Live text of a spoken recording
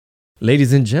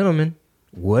Ladies and gentlemen,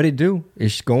 what it do?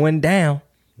 It's going down.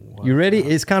 You ready?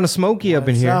 It's kind of smoky up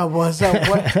in here. What's up?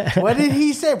 What did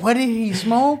he say? What did he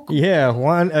smoke? Yeah,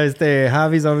 Juan,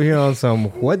 Javi's over here on some.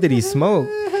 What did he smoke?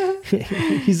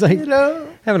 He's like,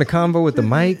 having a convo with the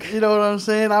mic. You know what I'm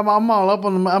saying? I'm all up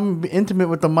on I'm intimate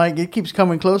with the mic. It keeps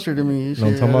coming closer to me. You know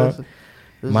what I'm talking about?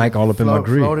 Mic all up in my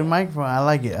groove. Floating microphone. I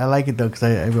like it. I like it though because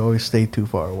I always stay too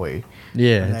far away.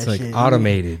 Yeah, it's like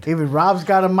automated. Even Rob's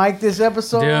got a mic this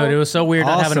episode. Dude, it was so weird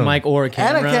not having a mic or a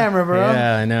camera. And a camera, bro.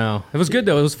 Yeah, I know. It was good,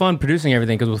 though. It was fun producing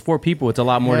everything because with 4 people, it's a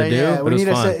lot more to do. Yeah. But it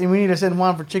was fun. We need to send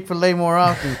Juan for Chick-fil-A more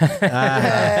often.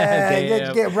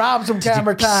 Get Rob some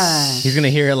camera time. He's going to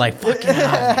hear it like, fuck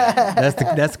yeah.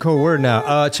 That's the code word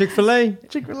now. Chick-fil-A?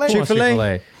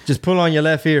 Chick-fil-A. Just pull on your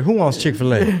left ear. Who wants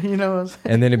Chick-fil-A? You know what I'm saying?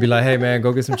 And then it'd be like, hey, man,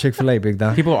 go get some Chick-fil-A, big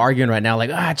dog. People are arguing right now like,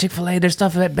 Chick-fil-A, there's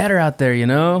stuff better out there, you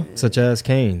know? Such as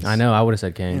Cane's. I know. I would have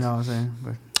said Cane's. You know what I'm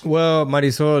saying? Well,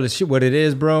 Marisol, what it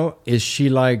is, bro, is she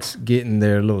likes getting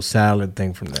their little salad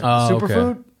thing from there.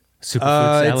 Superfood?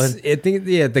 Superfood salad? I think,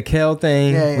 the kale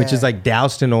thing, which is like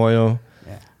doused in oil.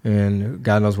 Yeah. And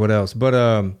God knows what else. But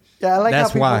I like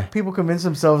that's how people convince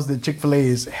themselves that Chick-fil-A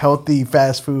is healthy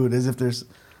fast food as if there's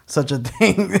such a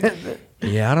thing.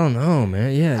 Yeah, I don't know,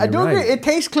 man. Yeah, I do agree. It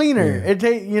tastes cleaner.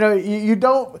 Yeah. You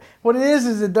don't. What it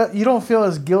is you don't feel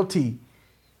as guilty.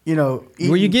 Well,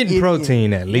 you're getting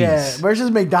protein at least. Yeah,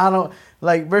 versus McDonald's,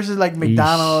 versus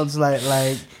McDonald's,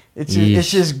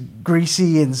 it's just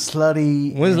greasy and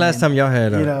slutty. When's the last time y'all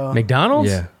had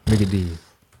McDonald's? Yeah, McD.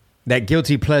 That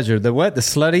guilty pleasure. The what? The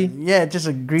slutty? Yeah, just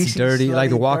a greasy, it's dirty, slutty,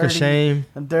 like the walk of shame.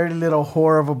 A dirty little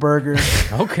whore of a burger.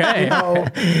 Okay.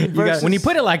 When you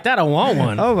put it like that, I want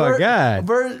one. Oh my God.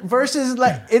 Versus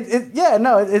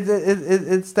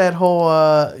it's that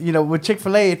whole with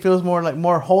Chick-fil-A, it feels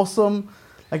more wholesome.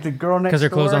 Like the girl next door they're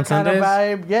closed on kind Sundays? of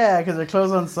vibe. Yeah, because they're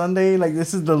closed on Sunday. Like,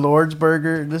 this is the Lord's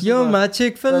burger. Yo, my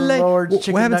Chick-fil-A. What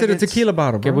happened to the tequila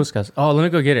bottle, bro? Que buscas? Oh, let me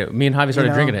go get it. Me and Javi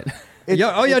started drinking it.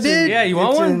 Y'all did? Yeah, you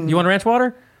want one? You want a ranch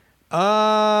water?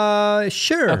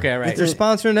 Sure. Okay, right. They're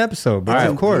sponsoring an episode, bro. All right,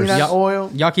 of course. Oil.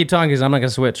 Y'all keep talking because I'm not going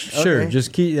to switch. Sure,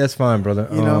 just keep. That's fine, brother.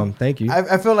 Thank you.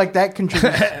 I feel like that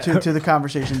contributes to the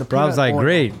conversation. The Rob's like,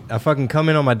 great. I fucking come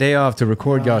in on my day off to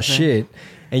record y'all shit.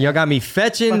 And y'all got me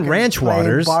fetching ranch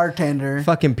waters. Bartender.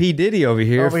 Fucking P. Diddy over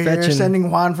here. Fetching.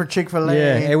 Sending Juan for Chick-fil-A.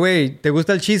 Yeah. Hey, wait. ¿Te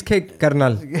gusta el cheesecake,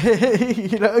 carnal? That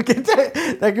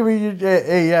could be your...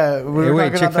 We were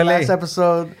talking about the last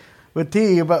episode with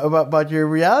T about your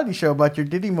reality show, about your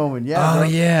Diddy moment. Yeah. Oh,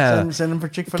 yeah. Send him for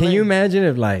Chick-fil-A. Can you imagine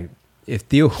if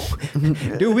Theo...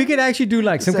 Dude, we could actually do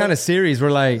some kind of series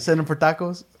where send him for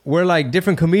tacos? Where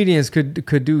different comedians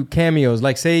could do cameos.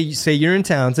 Like say you're in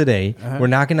town today, we're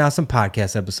knocking out some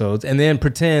podcast episodes, and then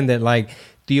pretend that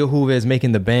Theo Juve is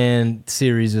making the band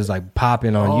series is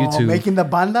popping on YouTube. Making the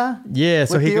banda? Yeah,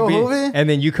 so he Theo could be Juve? and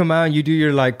then you come out and you do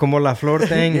your como la flor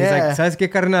thing. Yeah. He's like, ¿Sabes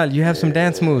qué, carnal? You have some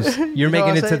dance moves. You're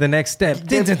making it to the next step.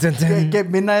 Get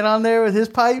Midnight on there with his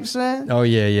pipes, man. Oh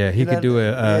yeah. He could do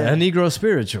a Negro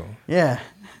spiritual. Yeah.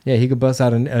 Yeah, he could bust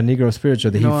out a Negro spiritual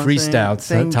that he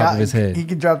freestyles on top of his head. He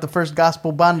could drop the first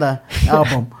gospel banda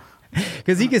album.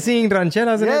 Because he could sing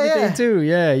rancheras and everything too.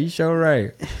 Yeah, you sure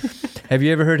right. Have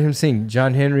you ever heard him sing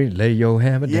John Henry, Lay Your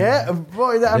Hammer Down? Yeah,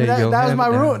 boy, that was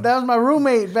my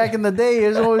roommate back in the day. It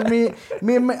was always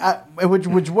me and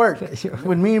which worked.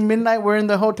 When me and Midnight were in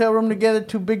the hotel room together,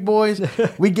 2 big boys,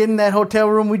 we get in that hotel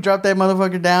room, we drop that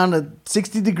motherfucker down to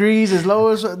 60 degrees, as low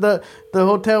as the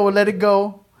hotel would let it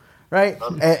go. Right,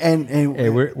 and hey,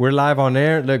 we're live on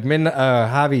air. Look,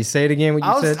 Javi, say it again. What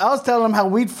you said? I was telling him how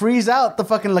we'd freeze out the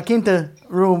fucking La Quinta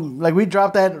room. Like, we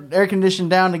dropped that air condition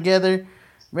down together.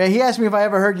 Man, he asked me if I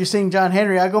ever heard you sing John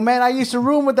Henry. I go, man, I used to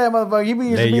room with that motherfucker. He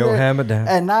used to be there hammer down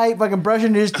at night, fucking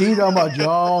brushing his teeth. I'm about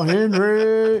John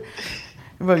Henry.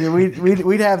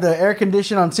 We'd have the air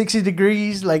condition on 60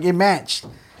 degrees, like it matched.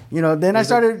 Then I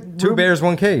started 2 bears,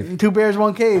 1 cave. 2 bears,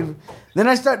 1 cave. Then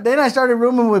I started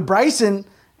rooming with Bryson.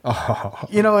 Oh.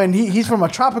 And he's from a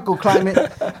tropical climate,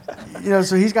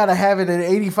 so he's got to have it at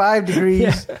 85 degrees.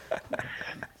 Yeah.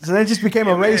 So then it just became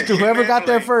a race to whoever got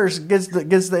there first gets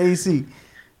the AC.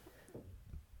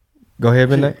 Go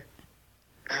ahead, Midnight.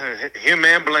 Him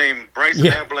and Blame, Bryson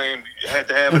and Blame had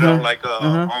to have it on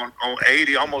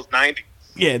 80, almost 90.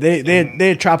 Yeah,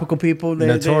 they're tropical people.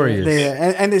 Notorious.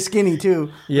 And they're skinny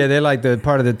too. Yeah, they're like the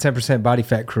part of the 10% body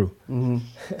fat crew.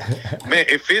 Mm-hmm. Man,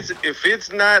 if it's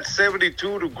not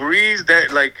 72 degrees,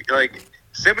 that like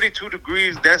 72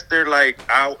 degrees, that's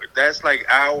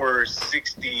hour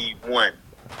 61.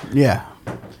 Yeah.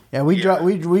 We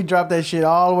drop that shit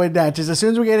all the way down. Just as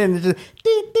soon as we get in, it's just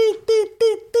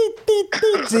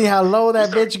See how low that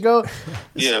bitch go?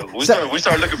 Yeah, we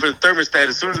start looking for the thermostat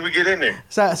as soon as we get in there.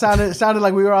 Sounded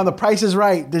like we were on The Price is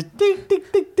Right. Just tick,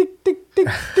 tick, tick, tick, tick, tick, tick,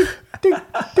 tick, tick,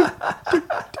 tick.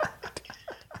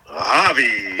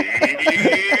 Javi,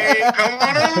 come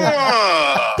on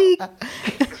over.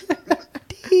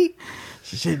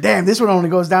 She said, damn, this one only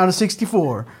goes down to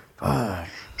 64. Fuck.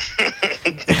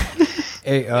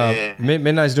 Hey,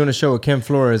 Midnight's doing a show with Ken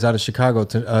Flores out of Chicago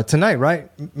tonight, right?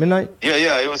 Midnight?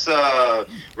 Yeah. It was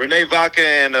Renee Vaca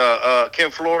and Ken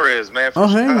Flores, man, from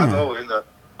Chicago. And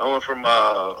I went from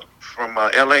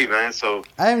LA, man. So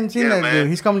I haven't seen that dude.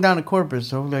 He's coming down to Corpus,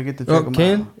 so hopefully I get to check him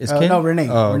Ken? out. Is Ken? No, Renee.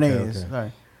 Oh, Renee okay, is. okay.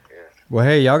 Sorry. Well,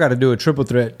 hey, y'all got to do a triple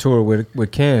threat tour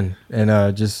with Ken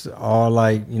and just all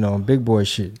like, big boy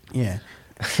shit. Yeah.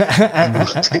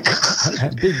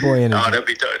 Big boy energy. Oh,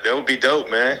 that would be dope,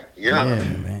 man. Yeah.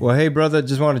 Man. Well, hey, brother,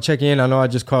 just want to check in. I know I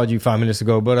just called you 5 minutes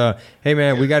ago, but hey,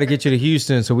 man, we got to get you to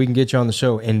Houston so we can get you on the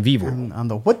show in vivo. On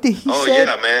the what did he say? Oh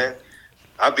yeah, man.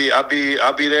 I'll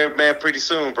be there, man, pretty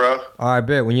soon, bro. All right,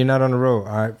 bet. When you're not on the road.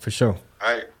 All right, for sure.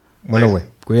 All right. Bueno, güey.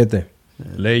 Cuídate.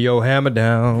 Lay your hammer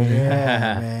down.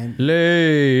 Yeah, man.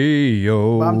 Lay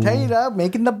yo. But I'm telling you, that,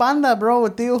 making the banda, bro,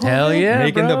 with Theo. Hell yeah,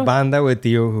 Making bro. the banda with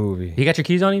Theo Hoovy. You got your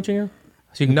keys on you, Chingo?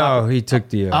 So you can No, pop he took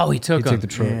the. he took the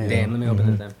truck. Yeah. Damn, let me open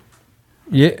this then.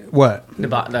 Yeah. What?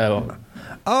 The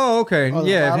Oh, okay. Oh,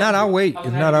 yeah. If not, I'll wait.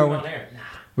 If not, I'll wait.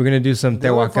 We're gonna do some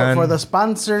Tehuacan. For the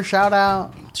sponsor, shout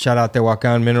out. Shout out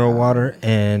Tehuacan mineral water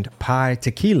and Pi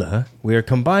tequila. We are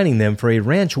combining them for a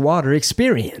ranch water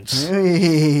experience.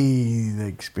 Hey, the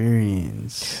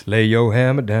experience. Lay your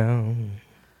hammer down,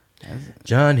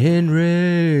 John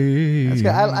Henry. That's good.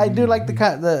 I do like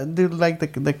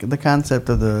the concept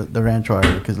of the ranch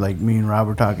water because like me and Rob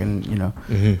were talking,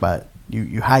 but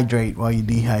you hydrate while you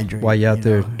dehydrate. While you out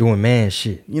there doing man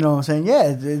shit. You know what I'm saying?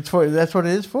 Yeah, that's what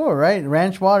it is for, right?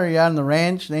 Ranch water, you're out on the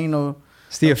ranch, there ain't no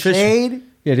It's the official. shade,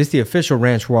 Yeah, this is the official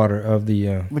ranch water of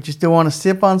the. but you still want to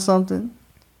sip on something.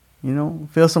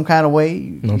 Feel some kind of way.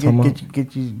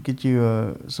 Get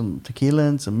you some tequila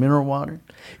and some mineral water.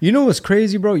 You know what's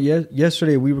crazy, bro?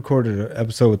 Yesterday we recorded an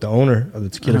episode with the owner of the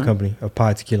tequila company of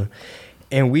Pi Tequila,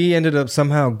 and we ended up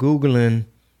somehow Googling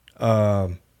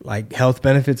like health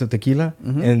benefits of tequila,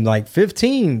 and like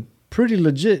 15 pretty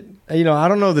legit. I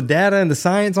don't know the data and the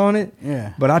science on it,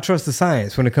 but I trust the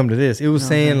science when it comes to this. It was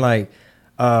saying like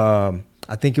I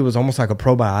think it was almost like a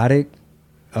probiotic,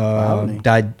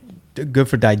 good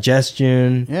for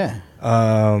digestion. Yeah.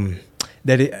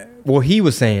 He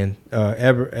was saying,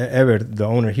 Everett, the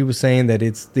owner, he was saying that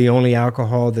it's the only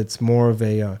alcohol that's more of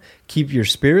a keep your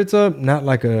spirits up, not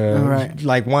like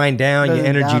like wind down, your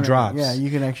energy drops. Yeah, you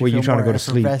can actually when you're feel trying to more go to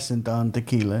sleep. effervescent on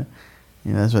tequila.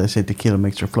 That's why they say tequila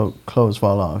makes your clothes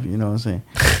fall off. You know what I'm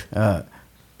saying?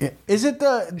 Is it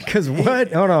the? Because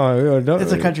what? Hold on.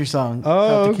 It's a country song.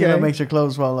 Oh, tequila okay. makes your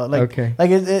clothes fall off. Like, Okay.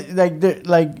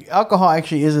 like alcohol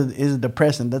actually is a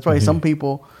depressant. That's why some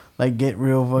people like get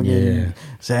real fucking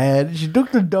sad. She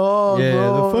took the dog, Yeah,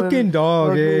 bro. the fucking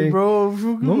dog, bro.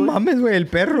 No mames, güey, el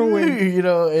perro,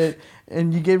 güey.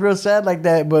 And you get real sad like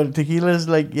that. But tequila is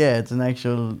like, it's an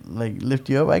actual like lift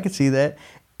you up. I can see that.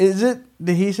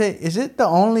 Did he say? Is it the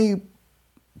only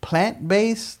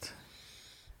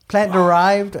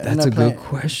plant-derived? That's a good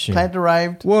question.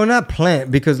 Plant-derived. Well, not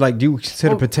plant, because like, do you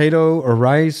consider potato or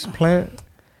rice plant?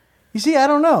 You see, I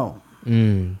don't know.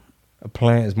 A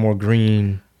plant is more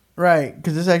green. Right,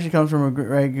 because this actually comes from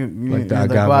Like the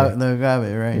agave. The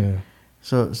agave, right? Yeah.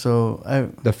 So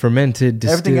The fermented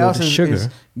everything distilled else sugar. is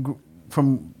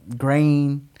from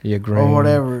grain. Yeah, grain or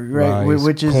whatever, right? rice,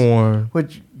 Which is corn.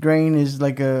 which grain is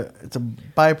like it's a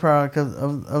byproduct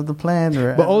of the plant,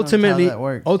 or But I don't know how that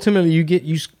works. ultimately,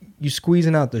 you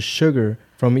squeezing out the sugar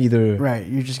from either. Right,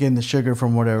 you're just getting the sugar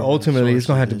from whatever. Ultimately, it's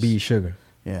source gonna have it to be is. sugar.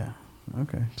 Yeah.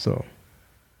 Okay. So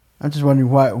I'm just wondering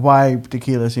why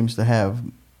tequila seems to have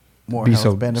more be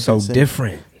health benefits so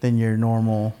different. than your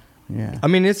normal. Yeah. I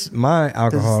mean, it's my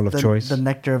alcohol of choice. The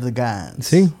nectar of the gods.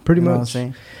 See, pretty You know much, what I'm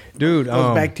saying? dude.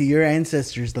 Goes back to your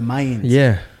ancestors, the Mayans.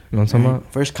 Yeah, you know what I'm talking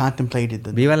about. First contemplated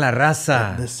the Viva la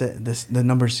raza. the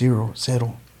number zero.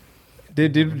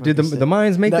 Did the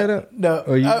Mayans make that up? No,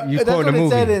 Or you that's quoting what a it movie?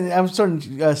 said. And I'm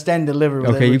starting Stand Deliver.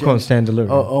 Okay, you call Stand Deliver.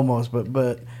 Almost,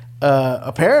 but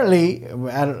apparently,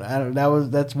 I don't.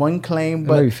 That's one claim.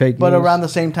 But Maybe fake but news. around the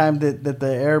same time that the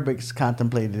Arabics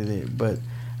contemplated it, but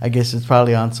I guess it's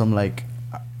probably on some like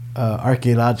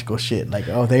archaeological shit. Like,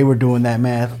 they were doing that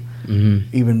math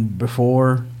even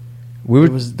before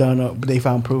it was done. They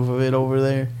found proof of it over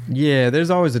there. Yeah, there's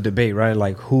always a debate, right?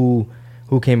 Like who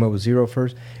came up with zero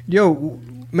first? Yo,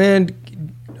 man,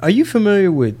 Are you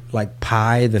familiar with like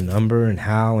pi, the number, and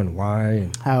how and why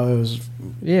and how it was?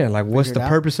 Yeah, like what's the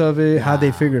purpose of it? How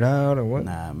they figured out or what?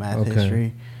 Nah, math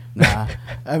history. Nah,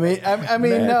 I mean,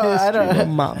 no, I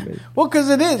don't. Well, because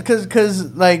it is,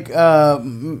 because like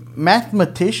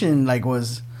mathematician like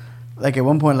was like at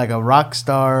one point like a rock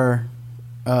star,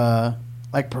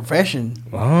 like profession.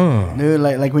 Oh, dude,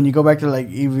 like when you go back to like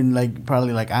even like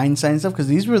probably like Einstein and stuff, because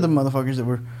these were the motherfuckers that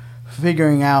were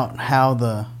figuring out how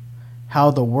the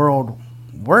world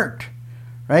worked,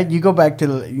 right? You go back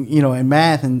to in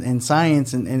math and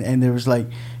science and there was like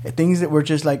things that were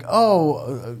just like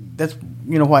that's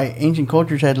why ancient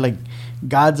cultures had like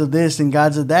gods of this and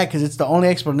gods of that, because it's the only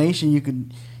explanation you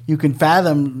can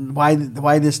fathom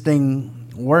why this thing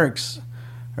works,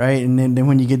 right? And then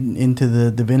when you get into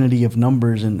the divinity of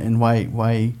numbers and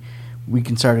why we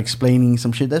can start explaining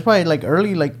some shit, that's why like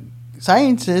early like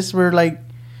scientists were like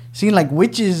seeing like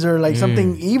witches or like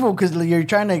something evil, because you're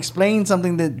trying to explain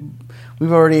something that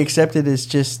we've already accepted as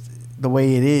just the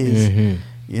way it is.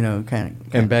 Kind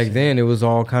of. And back then it was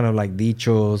all kind of like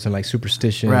dichos and like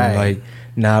superstition, right. Like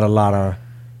not a lot of.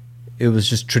 It was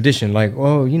just tradition, like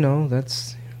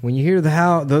that's when you hear the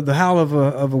howl of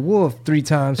a wolf 3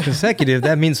 times consecutive,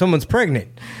 that means someone's pregnant.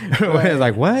 Right.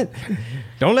 Like what?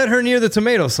 Don't let her near the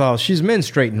tomato sauce. She's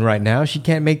menstruating right now. She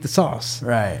can't make the sauce.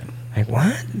 Right. Like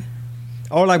what?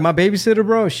 Or like my babysitter,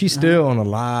 bro, she's still on a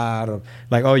lot of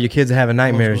like, your kids are having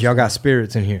nightmares. Y'all got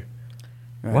spirits in here.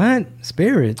 Right. What?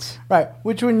 Spirits? Right.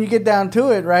 Which when you get down to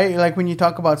it, right, like when you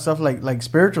talk about stuff like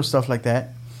spiritual stuff like that,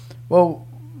 well,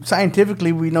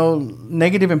 scientifically we know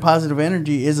negative and positive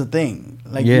energy is a thing.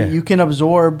 Like you can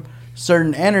absorb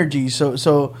certain energy. So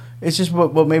it's just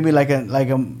what maybe like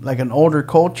an older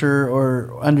culture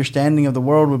or understanding of the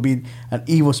world would be an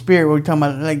evil spirit. We're talking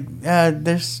about like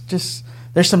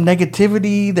there's some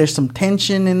negativity, there's some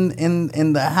tension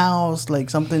in the house, like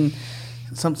something's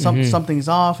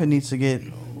off. It needs to get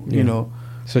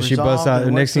So she busts out.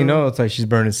 The next thing you know, it's like she's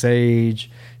burning sage.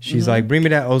 She's like, bring me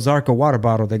that Ozarka water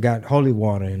bottle that got holy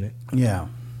water in it. Yeah.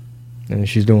 And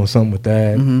she's doing something with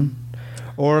that.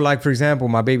 Or like, for example,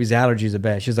 my baby's allergies are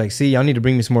bad. She's like, see, y'all need to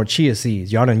bring me some more chia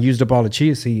seeds. Y'all done used up all the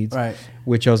chia seeds. Right.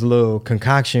 Which was a little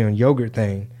concoction yogurt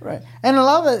thing. Right. And a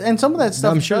lot of that, and some of that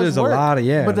stuff I'm sure there's work, a lot of,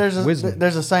 but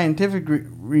there's a scientific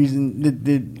reason that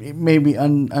it may be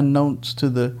unknown to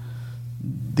the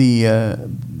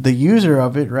user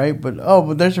of it, right?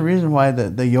 But there's a reason why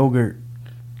the yogurt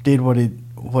did what it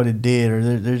did,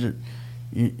 or there's a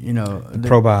the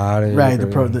probiotics, right?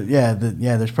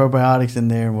 There's probiotics in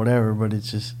there and whatever, but it's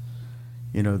just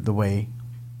the way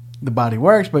the body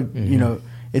works. But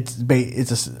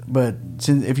but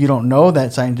since if you don't know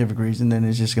that scientific reason, then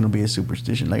it's just going to be a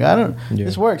superstition. Like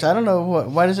this works. I don't know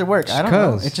why does it work. I don't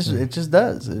know. It just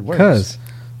does. It works.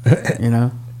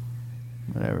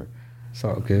 Whatever. It's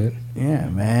all good. Yeah,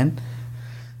 man.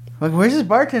 Like, where's this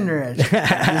bartender at? This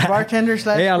bartender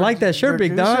slash. Hey, I like that shirt,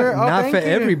 Big Dog. Not for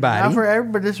everybody. Not for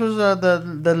everybody. This was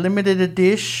the limited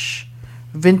edition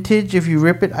vintage. If you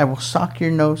rip it, I will sock your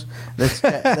nose. That's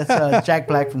Jack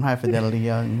Black from High Fidelity.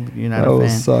 You're not a fan. I will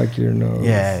sock your nose.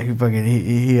 Yeah,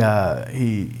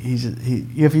 he's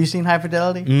have you seen High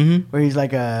Fidelity? Mm-hmm. Where he's like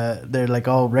they're like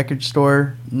all record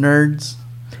store nerds.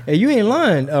 Hey, you ain't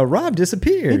lying. Rob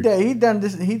disappeared. He done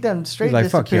straight like,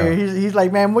 disappear. He's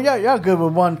like, man, well, y'all good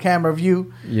with one camera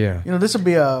view. Yeah. This will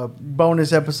be a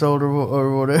bonus episode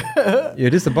or whatever. Yeah,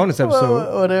 this is a bonus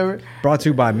episode. Whatever. Brought to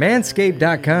you by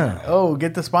Manscaped.com. Oh,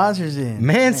 get the sponsors in.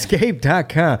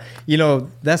 Manscaped.com.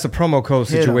 That's a promo code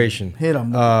situation. Hit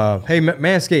them. Hey,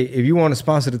 Manscaped, if you want to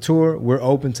sponsor the tour, we're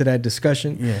open to that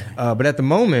discussion. Yeah. But at the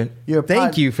moment,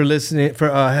 thank you for listening,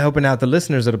 for helping out the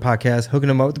listeners of the podcast, hooking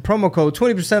them up with the promo code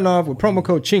 20% off with promo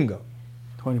code Chingo.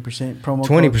 20% promo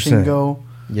code Chingo.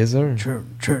 Yes, sir.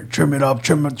 Trim it up.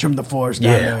 Trim the forest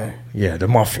down there. Yeah, the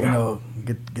muffler.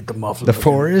 Get the muffler. The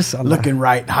forest looking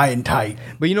right, high and tight.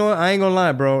 But you know what? I ain't gonna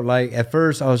lie, bro. Like at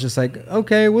first, I was just like,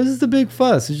 okay, what is the big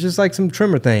fuss? It's just like some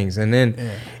trimmer things, and then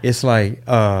it's like,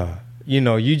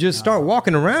 you just start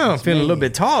walking around feeling a little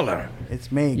bit taller.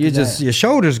 It's me. Your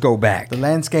shoulders go back. The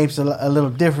landscape's a little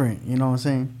different. You know what I'm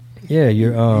saying? Yeah,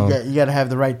 you got to have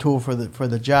the right tool for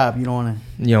the job. You don't want to.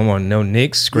 You don't want no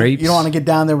nicks, scrapes. You don't want to get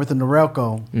down there with the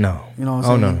Norelco. No. You know what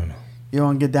I'm saying? No. You don't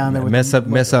want to get down there with mess up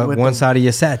one side of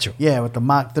your satchel. Yeah, with the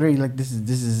Mach 3, like this is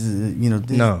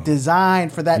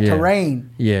designed for that terrain.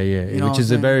 Yeah, which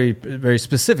is a very very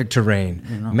specific terrain.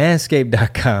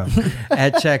 Manscaped.com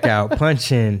at checkout.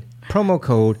 Punch in promo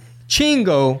code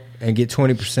Chingo and get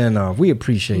 20% off. We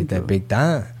appreciate that, Big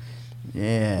Don. Yeah.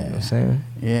 You know what I'm saying?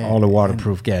 Yeah. All the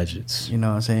waterproof gadgets. You know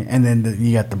what I'm saying? And then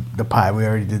you got the pie. We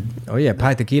already did. Oh, yeah.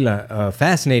 Pi Tequila.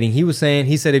 Fascinating. He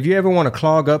said, if you ever want to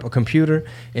clog up a computer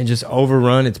and just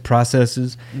overrun its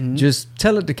processes, just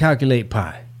tell it to calculate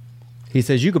pi. He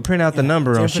says you could print out the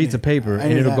number on sheets of paper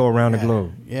and it'll go around the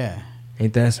globe. Yeah.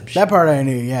 Ain't that some shit? That part I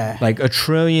knew, yeah. Like a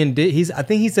trillion. I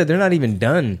think he said they're not even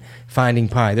done finding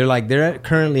pi. They're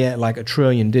currently at like 1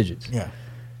 trillion digits. Yeah.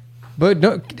 But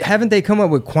haven't they come up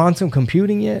with quantum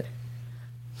computing yet?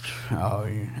 Oh,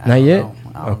 not yet.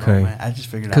 I don't know, man. I just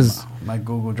figured out my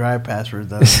Google Drive password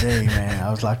the other day, man. I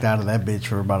was locked out of that bitch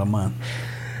for about a month.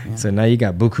 Yeah. So now you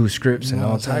got buku scripts and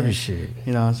all type of shit.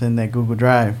 You know what I'm saying? That Google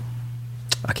Drive.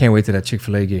 I can't wait till that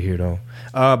Chick-fil-A get here though.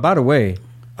 By the way,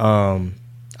 I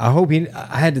hope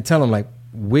I had to tell him like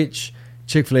which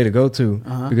Chick-fil-A to go to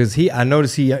because I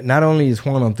noticed he not only is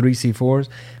Juan on 3C4s,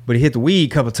 but he hit the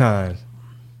weed a couple times.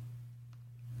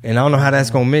 And I don't know how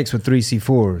that's gonna mix with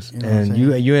 3C4s, you know and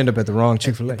you end up at the wrong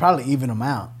Chick-fil-A. Probably even them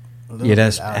out. Yeah,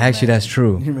 that's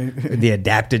true. The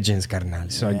adaptogens, carnal,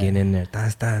 start getting in there.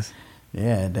 Tas.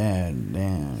 Yeah,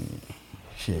 damn,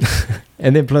 shit.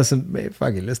 And then plus some,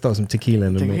 fuck it, let's throw some tequila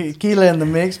in the mix. Tequila in the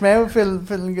mix, man. We're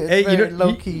feeling good. Hey,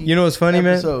 low key. You know what's funny,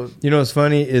 episode. Man? You know what's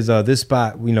funny is this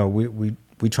spot. You know,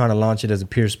 we trying to launch it as a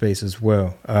peer space as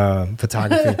well,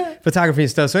 photography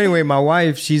and stuff. So anyway, my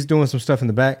wife, she's doing some stuff in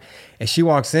the back, and she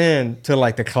walks in to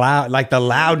like the cloud, like the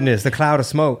loudness, the cloud of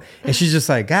smoke, and she's just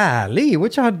like, "Golly,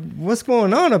 what's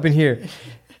going on up in here?"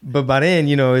 But by then,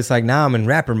 you know, it's like now I'm in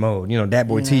rapper mode. You know, that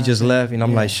boy T just left, and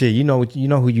I'm like, "Shit, you know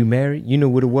who you married? You knew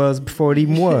what it was before it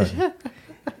even was."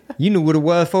 You knew what it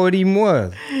was before it even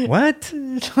was. What?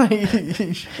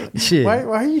 Shit. Why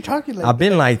are you talking like I've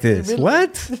been like this.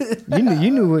 What? You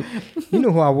knew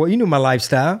who I was. You knew my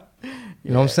lifestyle.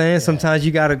 You know what I'm saying? Sometimes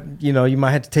you gotta, you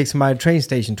might have to take somebody to the train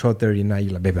station 12:30 at night.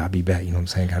 You're like, baby, I'll be back. You know what I'm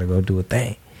saying? Gotta go do a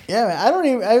thing. Yeah,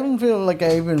 man, I don't feel like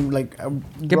I even like.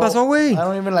 ¿Qué pasó, güey? I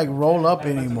don't even like roll up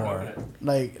anymore.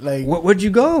 Like. Where'd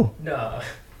you go? No.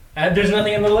 There's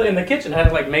nothing in the kitchen. I had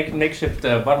to like make makeshift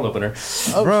bottle opener.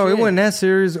 Oh, bro, shit. It wasn't that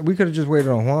serious. We could have just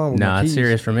waited on Juan. Nah, it's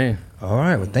serious for me. All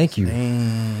right, well, thank you.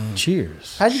 Dang.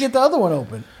 Cheers. How'd you get the other one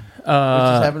open? It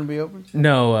just happened to be open?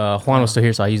 No, Juan was still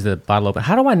here, so I used the bottle opener.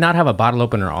 How do I not have a bottle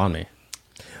opener on me?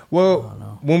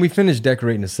 Well, when we finish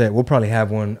decorating the set, we'll probably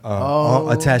have one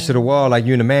attached to the wall, like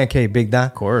you in the man cave, big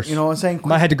Doc. Of course. You know what I'm saying?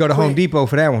 Might have to go to Home Depot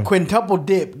for that one. Quintuple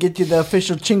dip. Get you the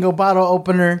official Chingo bottle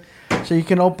opener. So you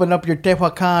can open up your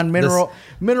Tehuacan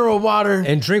mineral water.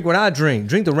 And drink what I drink.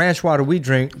 Drink the ranch water we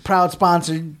drink. Proud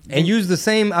sponsor. And use the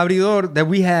same abridor that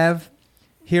we have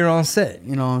here on set.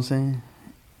 You know what I'm saying?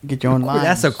 Get your own line.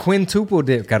 That's a quintuple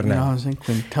dip, carnal. You know what I'm saying?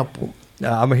 Quintuple.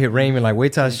 I'm going to hit Raymond like,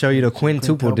 wait till I show you the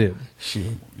quintuple dip.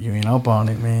 Shit, you ain't up on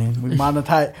it, man. We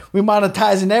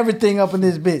monetizing everything up in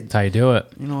this bitch. That's how you do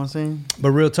it. You know what I'm saying?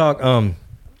 But real talk,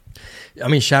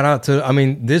 shout out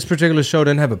to, this particular show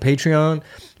doesn't have a Patreon,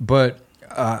 but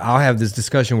I'll have this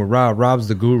discussion with Rob. Rob's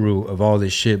the guru of all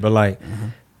this shit, but like,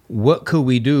 what could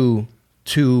we do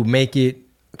to make it,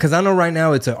 because I know right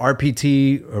now it's a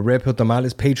RPT, a Red Pill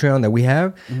Tamales Patreon that we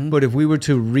have, but if we were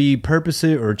to repurpose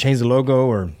it or change the logo,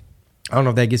 or I don't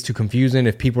know if that gets too confusing,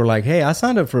 if people are like, hey, I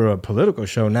signed up for a political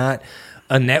show, not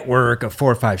a network of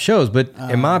 4 or 5 shows, but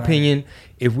in my opinion,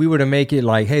 if we were to make it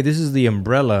like, hey, this is the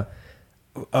umbrella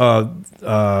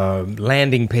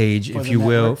landing page, if you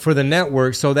will, for the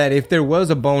network, so that if there was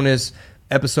a bonus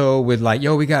episode with like,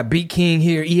 yo, we got Beat King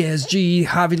here, ESG,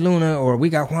 Javi Luna, or we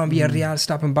got Juan Villarreal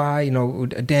stopping by,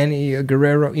 Danny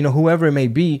Guerrero, whoever it may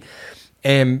be,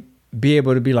 and be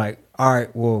able to be like, all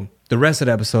right, well, the rest of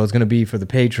the episode is going to be for the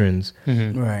patrons,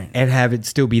 right? And have it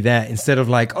still be that, instead of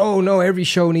like, oh no, every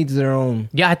show needs their own.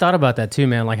 Yeah, I thought about that too,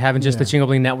 man. Like having just the Chingo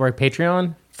Bling Network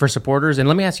Patreon for supporters. And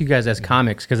let me ask you guys as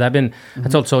comics, because I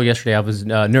told Sol yesterday, I was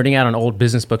nerding out on old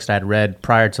business books that I'd read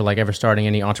prior to like ever starting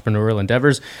any entrepreneurial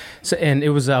endeavors. So, and it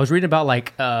was, I was reading about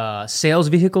like sales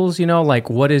vehicles, like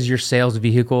what is your sales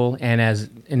vehicle? And as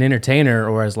an entertainer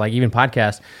or as like even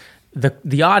podcast,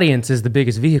 the audience is the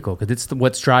biggest vehicle, because it's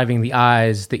what's driving the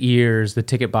eyes, the ears, the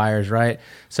ticket buyers, right?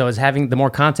 So as having the more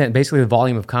content, basically the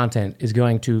volume of content is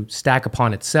going to stack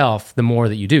upon itself the more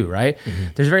that you do, right?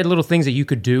 There's very little things that you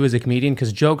could do as a comedian,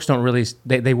 because jokes don't really,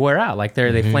 they wear out, like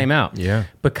they flame out. Yeah.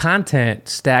 But content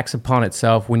stacks upon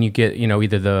itself when you get,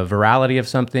 either the virality of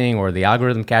something or the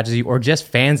algorithm catches you, or just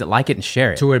fans that like it and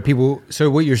share it. To where people, so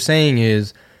what you're saying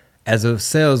is, as a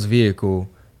sales vehicle,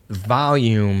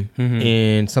 volume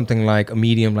in something like a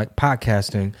medium like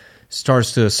podcasting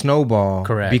starts to snowball.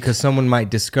 Correct. Because someone might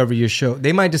discover your show.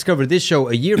 They might discover this show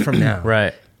a year from now.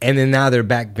 Right. And then now they're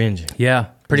back binging. Yeah.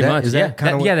 Pretty much, is that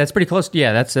kind of that's pretty close.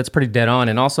 Yeah, that's pretty dead on,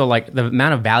 and also like the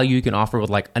amount of value you can offer with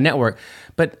like a network.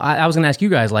 But I was going to ask you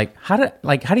guys, like, how do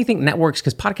you think networks?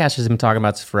 Because podcasters have been talking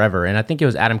about this forever, and I think it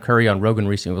was Adam Curry on Rogan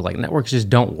recently was like, networks just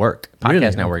don't work.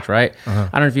 Podcast networks, right? I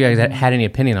don't know if you guys had any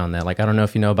opinion on that. Like, I don't know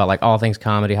if you know about like All Things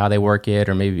Comedy, how they work it,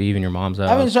 or maybe even your mom's.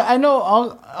 I mean, so I know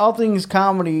all Things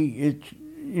Comedy. It,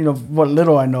 you know, what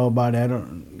little I know about it,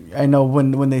 I know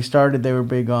when they started, they were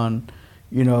big on,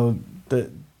 you know, the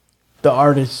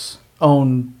artists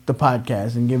own the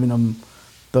podcast and giving them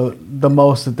the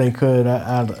most that they could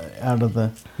out of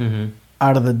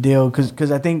the deal,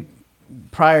 because I think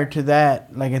prior to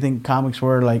that, like I think comics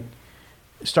were like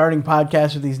starting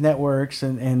podcasts with these networks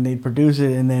and they produce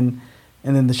it and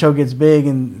then the show gets big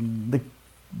and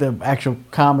the actual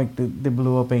comic that they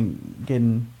blew up ain't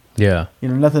getting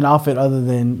nothing off it other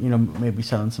than, you know, maybe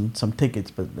selling some tickets,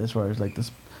 but as far as like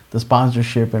the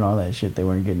sponsorship and all that shit, they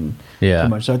weren't getting too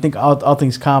much. So I think all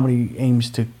Things Comedy aims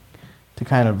to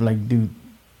kind of like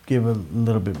give a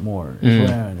little bit more. Is what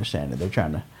I understand it. They're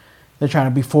trying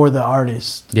to be for the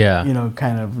artist. Yeah. You know,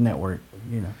 kind of network.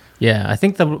 You know. Yeah, I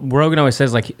think the Rogan always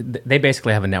says like they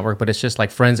basically have a network, but it's just like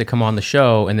friends that come on the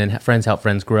show and then friends help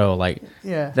friends grow. Like,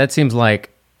 that seems like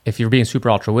if you're being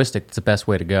super altruistic, it's the best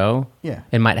way to go. Yeah.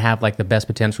 It might have like the best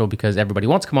potential because everybody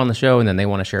wants to come on the show and then they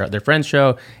want to share out their friend's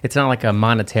show. It's not like a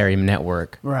monetary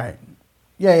network. Right.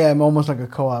 Yeah, I'm almost like a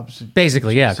co-op.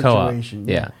 Basically, co-op.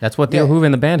 Yeah, that's what Theo Hoover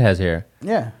and the band has here.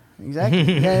 Yeah,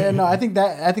 exactly. No, I think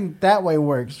that way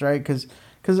works, right? Because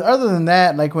other than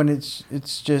that, like when it's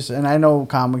just, and I know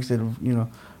comics that, you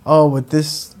know, with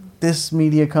this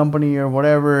media company or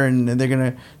whatever, and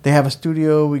they have a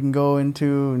studio we can go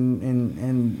into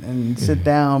and sit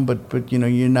down, but you know,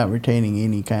 you're not retaining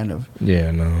any kind of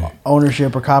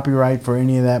ownership or copyright for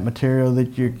any of that material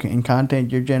that you're in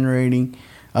content you're generating,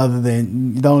 other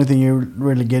than the only thing you're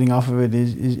really getting off of it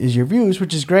is your views,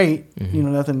 which is great. You know,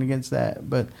 nothing against that,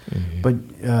 but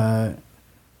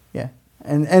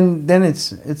and then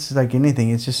it's like anything,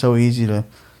 it's just so easy to,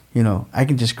 you know, I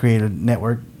can just create a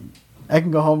network. I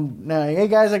can go home now. Hey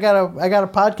guys, I got a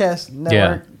podcast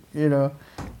network, you know,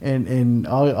 and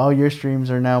all your streams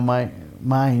are now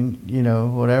mine, you know,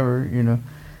 whatever, you know,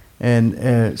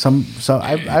 and so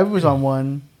I was on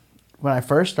one when I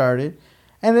first started,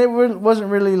 and it wasn't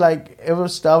really like I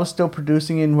was still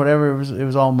producing and whatever, it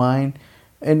was all mine,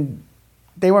 and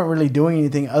they weren't really doing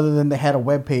anything other than they had a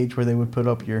web page where they would put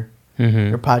up your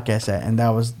podcast at, and that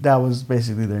was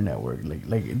basically their network.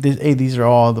 These are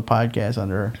all the podcasts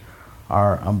under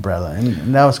our umbrella,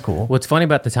 and that was cool. What's funny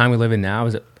about the time we live in now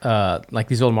is like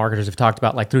these old marketers have talked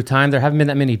about, like through time there haven't been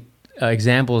that many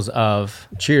examples of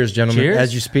cheers, gentlemen. Cheers?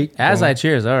 As you speak, as I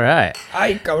cheers. All right.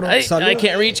 I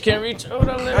can't reach. Hold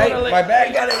on, my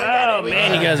bag got it. Oh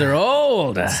man, you guys are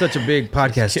old. It's such a big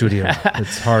podcast studio.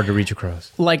 It's hard to reach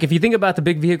across. Like if you think about the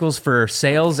big vehicles for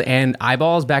sales and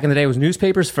eyeballs back in the day, it was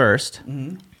newspapers first.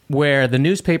 Where the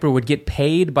newspaper would get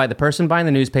paid by the person buying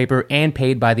the newspaper and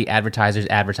paid by the advertisers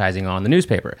advertising on the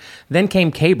newspaper. Then came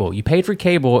cable. You paid for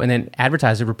cable, and then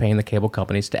advertisers were paying the cable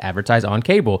companies to advertise on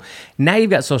cable. Now you've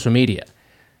got social media,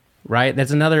 right?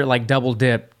 That's another like double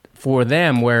dip for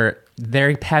them where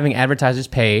they're having advertisers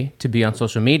pay to be on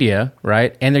social media,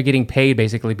 right? And they're getting paid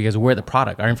basically because we're the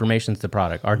product. Our information's the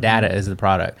product. Our data is the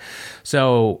product.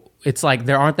 So it's like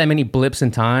there aren't that many blips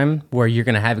in time where you're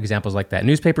going to have examples like that.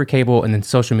 Newspaper, cable, and then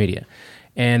social media.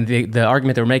 And the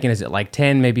argument that we're making is that like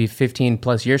 10, maybe 15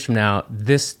 plus years from now,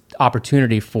 this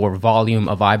opportunity for volume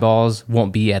of eyeballs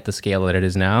won't be at the scale that it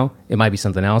is now. It might be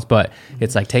something else, but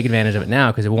it's like take advantage of it now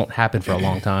because it won't happen for a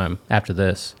long time after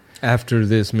this. After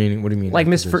this, meaning, what do you mean? Like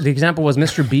the example was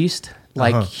Mr. Beast.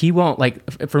 Like he won't,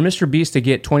 like for Mr. Beast to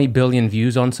get 20 billion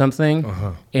views on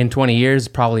something in 20 years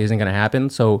probably isn't going to happen.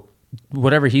 So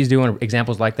whatever he's doing,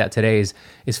 examples like that today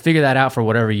is figure that out for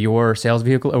whatever your sales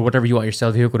vehicle or whatever you want your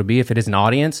sales vehicle to be. If it is an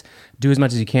audience, do as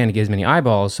much as you can to get as many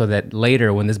eyeballs so that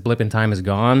later when this blip in time is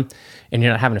gone and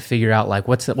you're not having to figure out like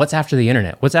what's after the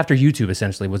internet, what's after YouTube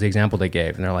essentially was the example they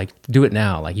gave. And they're like, do it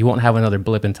now. Like you won't have another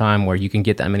blip in time where you can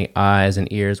get that many eyes and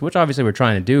ears, which obviously we're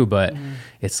trying to do, but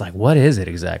it's like, what is it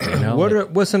exactly? You know?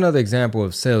 What's another example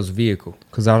of sales vehicle?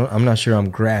 Because I'm not sure I'm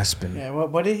grasping. Yeah,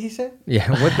 what did he say? Yeah,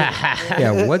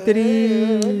 what did he?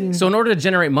 So in order to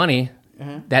generate money,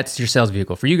 that's your sales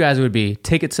vehicle. For you guys, it would be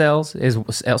ticket sales is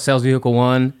sales vehicle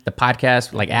 1, the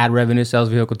podcast, like ad revenue, sales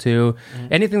vehicle 2,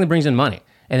 anything that brings in money.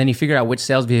 And then you figure out which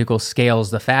sales vehicle scales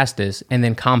the fastest and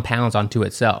then compounds onto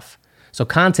itself. So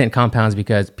content compounds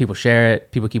because people share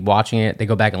it, people keep watching it, they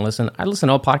go back and listen. I listen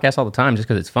to old podcasts all the time just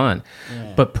because it's fun.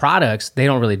 Yeah. But products, they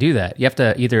don't really do that. You have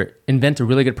to either invent a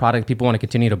really good product people want to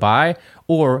continue to buy,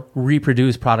 or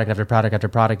reproduce product after product after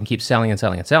product and keep selling and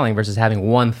selling and selling, versus having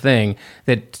one thing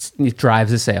that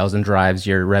drives the sales and drives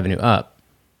your revenue up.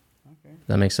 Okay. Does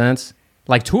that make sense?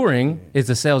 Like touring is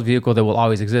a sales vehicle that will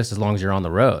always exist as long as you're on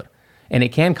the road. And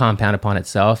it can compound upon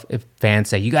itself if fans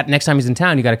say, next time he's in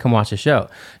town, you got to come watch the show.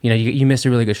 You missed a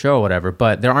really good show or whatever.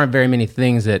 But there aren't very many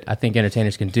things that I think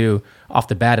entertainers can do off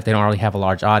the bat if they don't already have a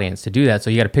large audience to do that. So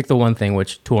you got to pick the one thing,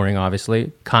 which touring,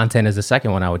 obviously. Content is the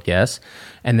second one, I would guess.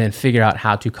 And then figure out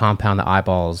how to compound the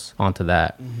eyeballs onto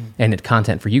that. Mm-hmm. And it's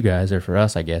content for you guys, or for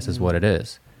us, I guess, is what it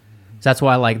is. So that's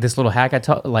why, like, this little hack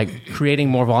creating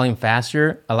more volume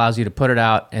faster allows you to put it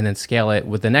out and then scale it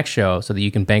with the next show so that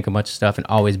you can bank a bunch of stuff and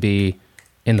always be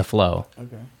in the flow.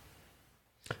 Okay.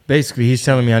 Basically, he's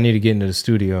telling me I need to get into the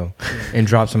studio and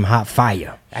drop some hot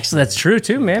fire. Actually, that's true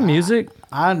too, man. Music.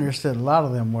 I understood a lot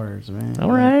of them words, man.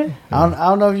 All right. I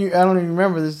don't know if you. I don't even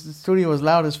remember. The studio was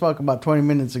loud as fuck about 20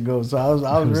 minutes ago. So I was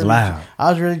really loud.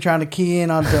 I was really trying to key in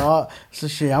onto all. So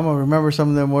shit, I'm gonna remember some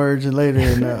of them words later.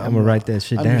 And, I'm gonna write that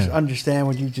shit down. Understand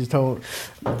what you just told.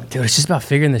 Dude, it's just about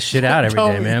figuring this shit out every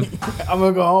day, man. I'm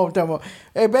gonna go home. Tell me,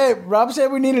 hey babe, Rob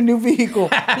said we need a new vehicle.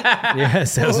 Yeah,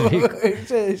 sales vehicle.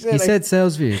 he said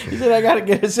sales vehicle. He said I gotta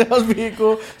get a sales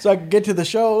vehicle so I can get to the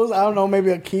shows. I don't know,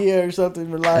 maybe a Kia or something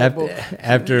reliable.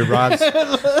 After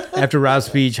Rob's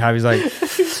speech, Javi's like,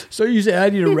 so you said I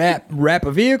need to wrap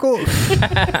a vehicle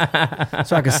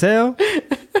so I can sell?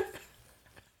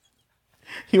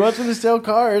 He wants me to sell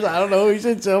cars. I don't know. He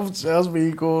said sells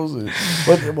vehicles.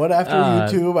 What after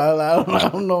YouTube? I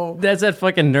don't know. That's that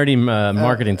fucking nerdy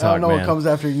marketing talk, man. I don't know what comes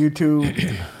after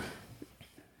YouTube.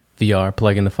 VR,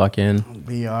 plugging the fuck in.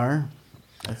 VR.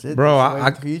 That's it. Bro,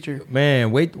 that's the future.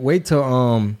 Man, wait till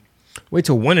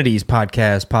one of these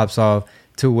podcasts pops off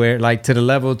to where, like, to the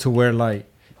level to where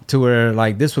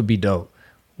this would be dope.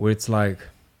 Where it's like,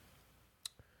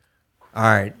 all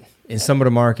right, in some of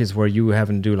the markets where you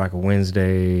having to do like a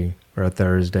Wednesday or a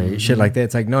Thursday, shit like that,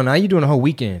 it's like, no, now you're doing a whole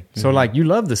weekend. So like, you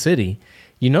love the city,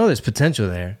 there's potential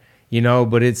there,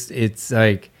 but it's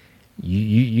like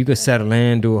you could settle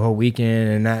in, do a whole weekend,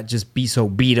 and not just be so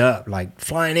beat up, like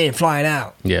flying in, flying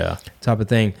out, type of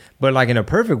thing. But like in a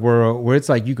perfect world where it's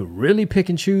like you could really pick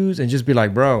and choose and just be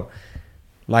like, bro,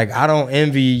 like, I don't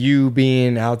envy you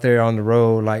being out there on the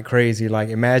road like crazy. Like,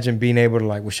 imagine being able to,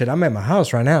 like, well, shit, I'm at my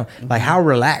house right now. Mm-hmm. Like, how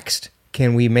relaxed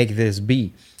can we make this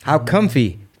be? How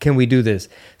comfy can we do this?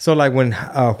 So, like, when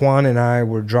Juan and I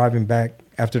were driving back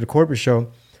after the corporate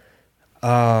show,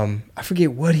 I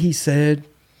forget what he said.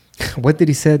 What did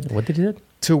he say?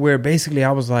 To where basically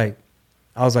I was like,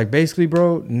 basically,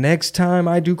 bro, next time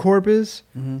I do Corpus,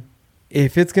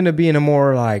 if it's going to be in a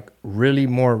more, like, really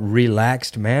more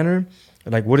relaxed manner,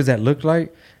 like, what does that look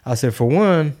like? I said, for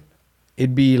one,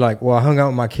 it'd be like, well, I hung out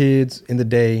with my kids in the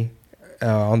day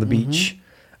on the beach.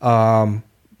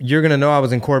 You're going to know I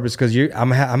was in Corpus because I'm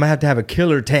going to have to have a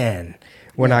killer tan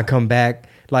when I come back.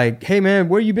 Like, hey, man,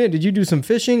 where you been? Did you do some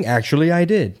fishing? Actually, I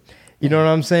did. You know what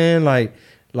I'm saying? Like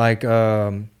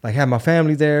have my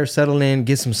family there, settle in,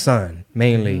 get some sun,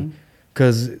 mainly.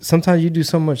 Because sometimes you do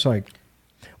so much, like,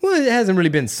 well, it hasn't really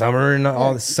been summer and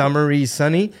all summery,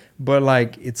 sunny, but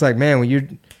like it's like, man, when you're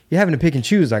having to pick and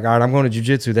choose, like, all right, I'm going to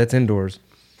jiu-jitsu, that's indoors.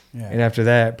 Yeah. And after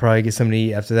that, probably get something to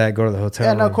eat. After that, go to the hotel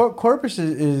room. No, Corpus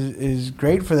is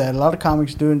great for that. A lot of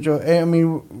comics do enjoy. I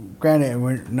mean, granted,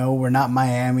 we're not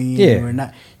Miami. Yeah, we're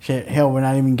not. Shit, hell, we're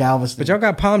not even Galveston. But y'all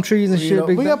got palm trees and shit.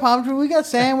 We got palm trees. We got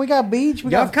sand. We got beach.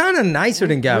 Y'all kind of nicer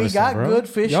than Galveston. We got good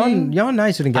fishing. Y'all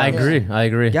nicer than Galveston. I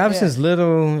agree. Galveston's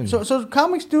little. So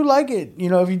comics do like it.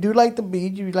 If you do like the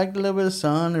beach, if you like a little bit of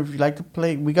sun, or if you like to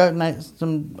play, we got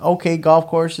some okay golf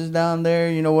courses down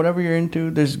there. Whatever you're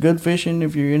into, there's good fishing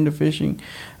if you're into fishing.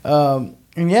 And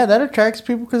yeah, that attracts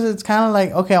people because it's kind of like,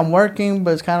 okay, I'm working,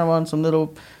 but it's kind of on some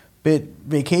little bit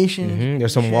vacation.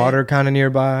 There's some water kind of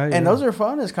nearby, and those are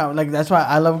fun. It's kind of like, that's why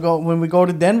I love when we go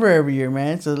to Denver every year,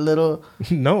 man. It's a little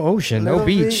no ocean, no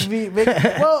beach.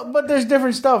 Well, but there's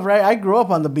different stuff, right? I grew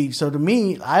up on the beach, so to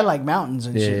me, I like mountains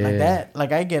and shit like that.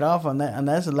 Like, I get off on that, and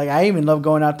that's like, I even love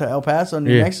going out to El Paso,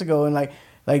 New Mexico, and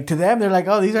like to them, they're like,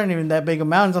 oh, these aren't even that big of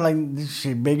mountains. I'm like, this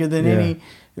shit bigger than any.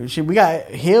 Shit, we got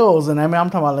hills, and I mean, I'm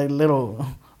talking about like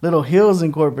little hills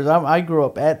in Corpus. I grew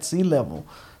up at sea level.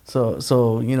 So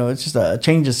it's just a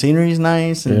change of scenery is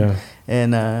nice,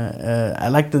 and I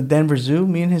like the Denver Zoo.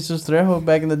 Me and Jesus Trejo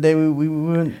back in the day, we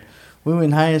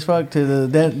went high as fuck to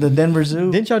the Denver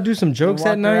Zoo. Didn't y'all do some jokes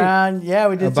that night? Yeah,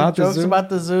 we did some jokes about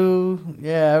the zoo.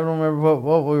 Yeah, I don't remember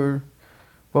what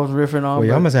both riffing on. Well,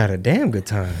 y'all must have had a damn good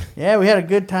time. Yeah, we had a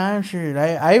good time. Sure,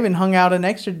 I even hung out an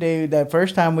extra day that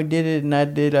first time we did it, and I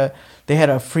did they had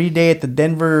a free day at the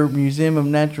Denver Museum of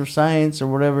Natural Science or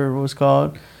whatever it was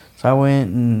called. So I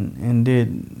went and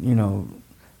did,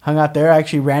 hung out there. I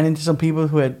actually ran into some people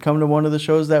who had come to one of the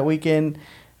shows that weekend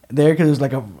there because it was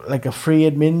like a free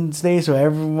admittance day, so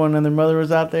everyone and their mother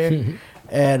was out there.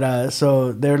 And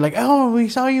so they're like, "Oh, we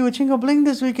saw you at Chingo Bling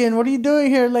this weekend. What are you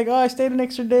doing here?" Like, "Oh, I stayed an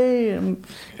extra day. I'm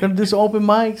gonna do some open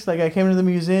mics." Like, I came to the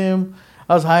museum.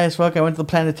 I was high as fuck. I went to the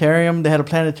planetarium. They had a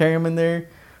planetarium in there,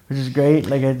 which is great.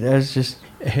 Like, I was just.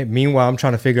 Meanwhile, I'm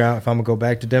trying to figure out if I'm gonna go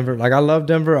back to Denver. Like, I love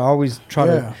Denver. I always try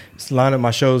to line up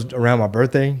my shows around my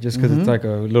birthday, just because it's like a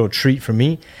little treat for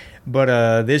me.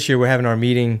 But this year we're having our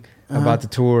meeting about the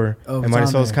tour, and my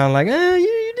soul's kind of like,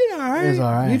 you did all right. It's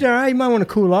all right. You did all right. You might want to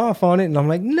cool off on it. And I'm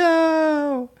like,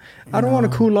 no, I don't want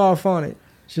to cool off on it.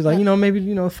 She's like,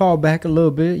 maybe, fall back a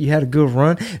little bit. You had a good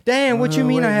run. Damn, what you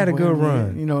mean I had a good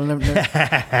run?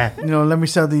 Let me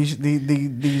sell these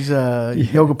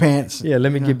yoga pants. Yeah,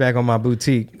 let me get back on my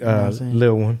boutique,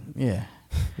 little one. Yeah.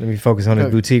 Let me focus on this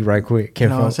boutique right quick.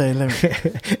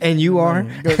 And you are?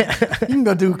 You can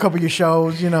go do a couple of your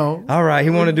shows, All right, he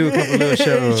want to do a couple of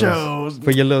little shows.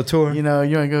 For your little tour. You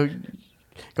want to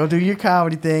go do your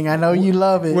comedy thing. I know you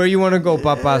love it. Where you want to go,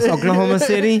 Papas? Oklahoma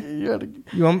City?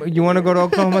 You want to go to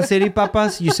Oklahoma City,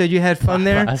 Papas? You said you had fun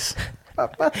there?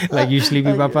 Like you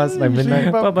sleepy Papas? Like midnight?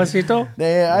 Papasito?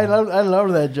 Yeah, I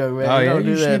love that joke, man. Oh, yeah, don't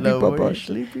you do that, sleepy Papas.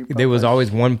 Sleepy Papas. There was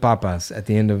always one Papas at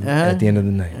the end of the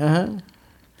night.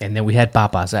 And then we had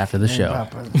Papas after the show.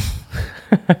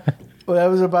 Well, that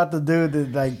was about the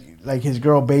dude that like his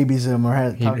girl babies him or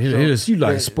had talk you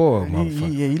like spoiled,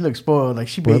 motherfucker. Yeah, you look spoiled. Like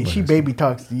she baby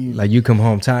talks to you. Like you come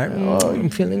home tired. Oh, I'm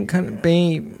feeling kind of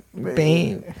babe.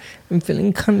 I'm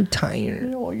feeling kind of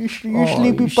tired. Oh, you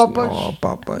sleepy, Papa. Oh,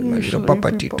 Papa, my little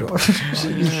Papatito.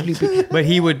 You sleepy. But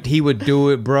he would do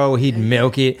it, bro. He'd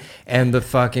milk it, and the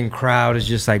fucking crowd is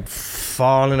just like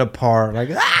falling apart, like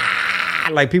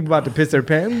like people about to piss their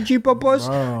pants. Gee, Papas,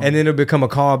 and then it'll become a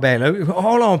callback. Like,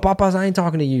 hold on, Papas, I ain't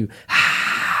talking to you.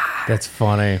 That's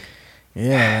funny.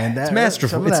 Yeah, man. It's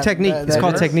masterful. It's technique. It's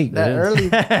called technique.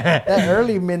 That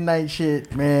early midnight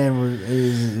shit, man.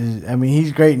 Is I mean,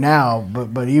 he's great now,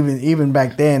 but even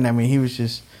back then, I mean, he was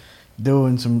just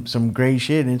doing some great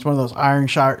shit. And it's one of those iron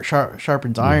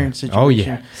sharpens iron situations. Oh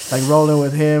yeah, like rolling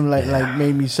with him, like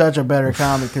made me such a better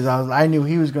comic because I knew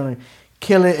he was gonna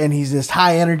kill it, and he's this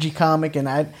high energy comic, and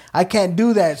I can't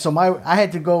do that, so I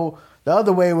had to go the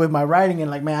other way with my writing, and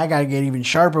like, man, I gotta get even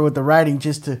sharper with the writing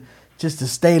just to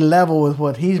stay level with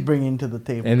what he's bringing to the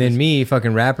table. And then me,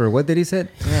 fucking rapper, what did he say?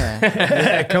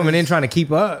 Yeah. Coming in trying to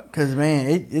keep up. Because,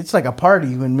 man, it's like a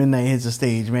party when Midnight hits the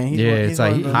stage, man. It's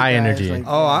like high energy. Like,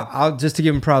 I'll just to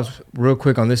give him props real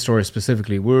quick on this story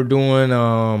specifically. We're doing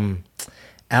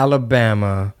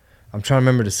Alabama. I'm trying to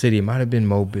remember the city. It might have been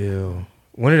Mobile.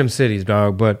 One of them cities,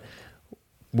 dog, but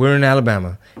we're in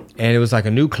Alabama, and it was like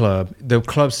a new club. The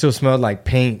club still smelled like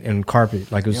paint and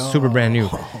carpet, like it was super brand new.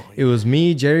 It was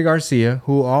me, Jerry Garcia,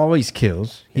 who always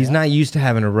kills. He's not used to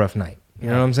having a rough night. You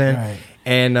know what I'm saying? Right.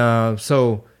 And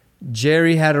so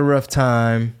Jerry had a rough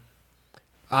time.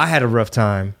 I had a rough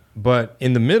time, but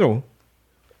in the middle,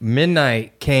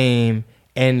 Midnight came.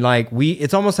 And like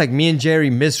it's almost like me and Jerry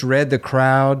misread the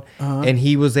crowd, and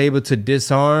he was able to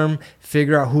disarm,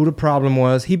 figure out who the problem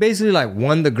was. He basically like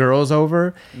won the girls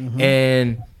over,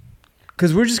 and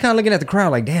because we're just kind of looking at the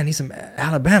crowd like, damn, these some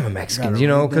Alabama Mexicans,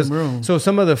 Because so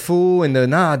some of the fool and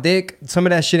the dick, some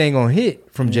of that shit ain't gonna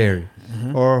hit from Jerry,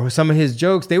 or some of his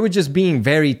jokes. They were just being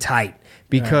very tight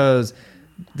because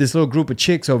this little group of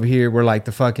chicks over here were like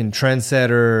the fucking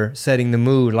trendsetter, setting the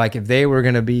mood. Like if they were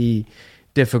gonna be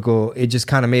difficult, it just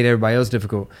kind of made everybody else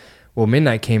difficult. Well,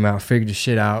 Midnight came out, figured the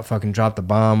shit out, fucking dropped the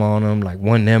bomb on them, like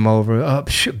won them over.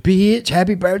 Bitch,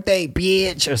 happy birthday,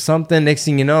 bitch, or something. Next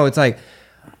thing you know, it's like,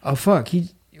 oh fuck, he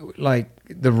like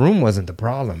the room wasn't the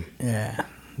problem. Yeah,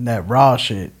 that raw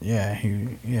shit.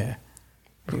 Yeah,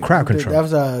 crowd control. That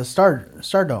was a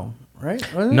Stardome, right?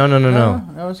 No.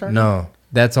 That was Stardome? No,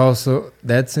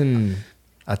 that's in.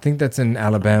 I think that's in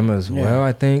Alabama as well.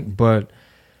 I think, but.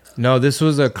 No, this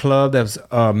was a club that was,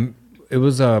 it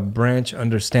was a branch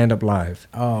under Stand Up Live.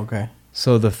 Oh, okay.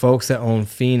 So the folks that own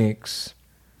Phoenix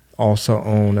also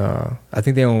own, I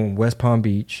think they own West Palm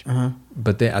Beach,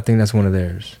 but I think that's one of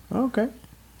theirs. Okay.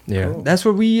 Yeah. Cool. That's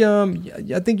where we,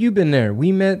 I think you've been there.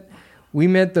 We met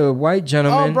the white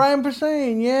gentleman. Oh, Brian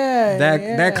Posehn, yeah.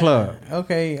 That club.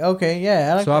 Okay,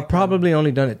 yeah. So I've probably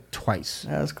only done it twice.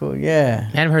 That's cool, yeah.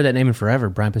 I haven't heard that name in forever,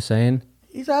 Brian Posehn.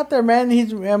 He's out there, man.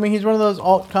 He's one of those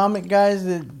alt comic guys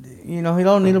that, he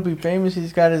don't need to be famous.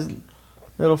 He's got his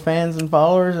little fans and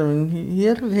followers. I mean, he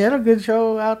had a good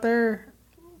show out there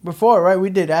before, right? We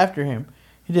did after him.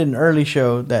 He did an early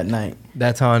show that night.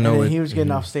 That's how I know it. He was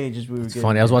getting off stage as we were getting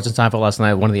funny. I was watching Seinfeld last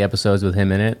night, one of the episodes with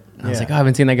him in it. I was like, I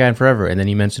haven't seen that guy in forever. And then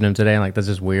you mentioned him today. I'm like, that's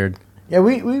just weird. Yeah,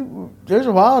 we there's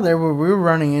a while there where we were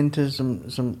running into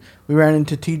we ran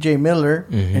into TJ Miller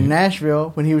in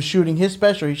Nashville when he was shooting his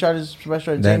special. He shot his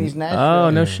special at Zany's Nashville. Oh,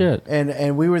 no shit.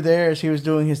 And we were there as he was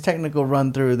doing his technical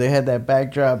run through. They had that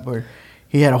backdrop where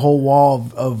he had a whole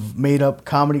wall of made up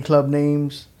comedy club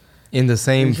names. In the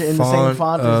same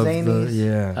font as Zany's.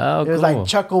 Oh, it was like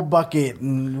Chuckle Bucket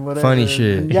and whatever. Funny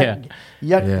shit. And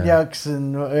Yucks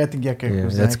and I think Yuck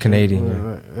was that's actual,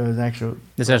 Canadian. It was actual.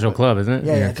 It's an actual club, isn't it?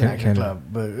 Yeah, it's an actual club.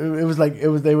 But it was like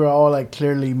they were all like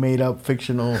clearly made up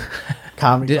fictional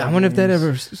comedy. I wonder if that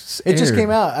ever. It just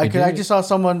came out. I just saw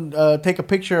someone take a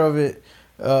picture of it.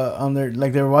 On their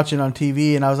like they were watching on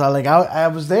TV, and I was like, I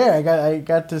was there. I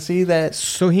got to see that.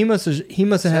 So he must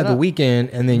have had the weekend,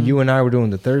 and then you and I were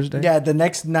doing the Thursday. Yeah, the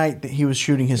next night that he was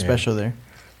shooting his special there.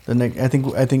 The next, I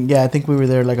think we were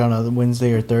there like on a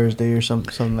Wednesday or Thursday or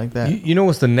something like that. You know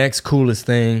what's the next coolest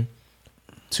thing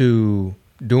to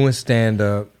doing stand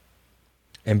up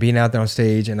and being out there on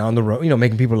stage and on the road,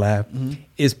 making people laugh,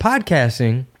 is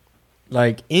podcasting.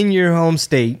 Like in your home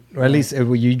state, or at least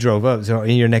where you drove up, so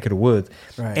in your neck of the woods,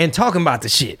 and talking about the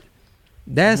shit.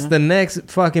 That's the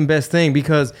next fucking best thing,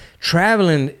 because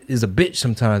traveling is a bitch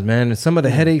sometimes, man. And some of the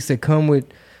headaches that come with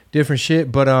different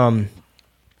shit. But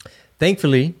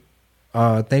thankfully,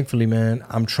 man,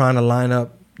 I'm trying to line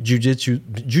up jiu-jitsu,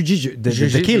 the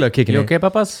tequila kicking in. You okay,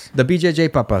 papas? The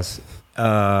BJJ papas.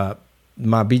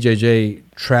 My BJJ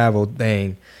travel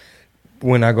thing.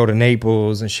 When I go to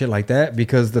Naples and shit like that,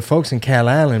 because the folks in Cal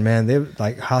Island, man, they're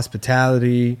like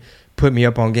hospitality, put me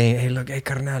up on game. Hey, look, hey,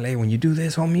 carnal, hey, when you do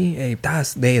this, homie, hey,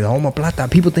 that's the homoplata.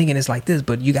 People thinking it's like this,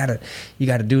 but you gotta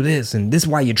do this, and this is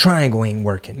why your triangle ain't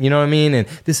working. You know what I mean? And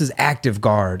this is active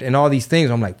guard and all these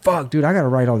things. I'm like, fuck, dude, I gotta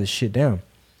write all this shit down.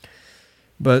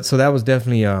 But so that was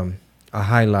definitely a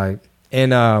highlight.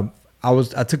 And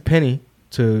I took Penny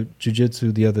to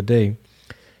jiu-jitsu the other day.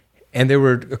 And there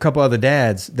were a couple other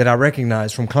dads that I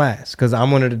recognized from class, because I'm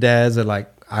one of the dads that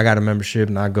like, I got a membership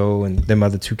and I go, and them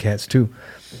other two cats too.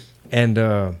 And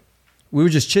we were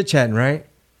just chit-chatting, right?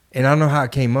 And I don't know how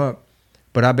it came up,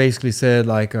 but I basically said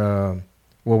like, well,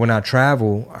 when I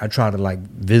travel, I try to like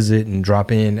visit and drop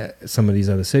in at some of these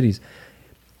other cities.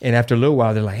 And after a little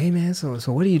while, they're like, hey man, so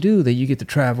what do you do that you get to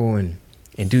travel and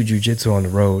do jiu-jitsu on the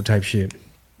road type shit?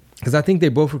 Because I think they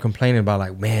both were complaining about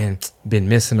like, man, been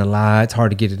missing a lot. It's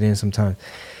hard to get it in sometimes.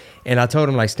 And I told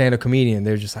them like stand-up comedian.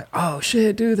 They're just like, oh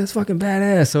shit, dude, that's fucking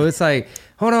badass. So it's like,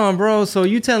 hold on, bro. So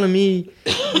you telling me,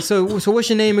 so what's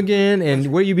your name again?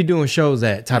 And where you be doing shows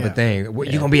at type of thing? You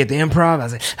going to be at the Improv? I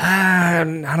was like, I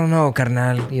don't know,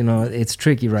 carnal. It's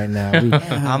tricky right now.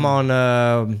 I'm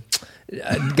on,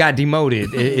 got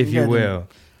demoted, if you will.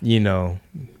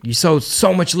 You sold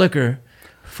so much liquor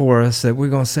for us that we're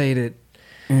going to say that,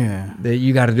 that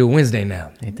you got to do Wednesday now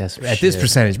at this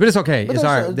percentage, but it's okay. But it's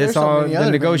all right. That's all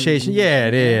the negotiation.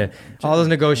 All those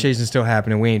negotiations still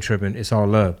happening. We ain't tripping. It's all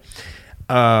love.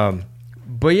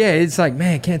 But yeah, it's like,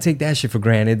 man, can't take that shit for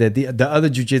granted. That the other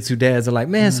jiu-jitsu dads are like,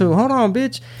 man, so hold on,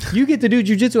 bitch, you get to do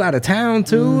jiu-jitsu out of town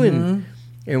too,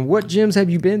 and what gyms have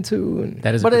you been to? And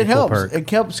that is, but it helps. Perk. It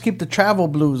helps keep the travel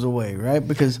blues away, right?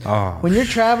 Because when you're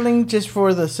traveling just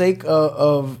for the sake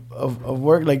of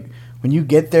work, like. When you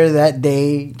get there that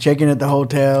day, check in at the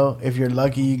hotel. If you're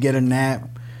lucky, you get a nap,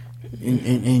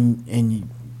 and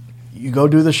you go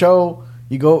do the show.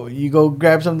 You go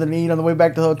grab something to eat on the way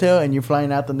back to the hotel, and you're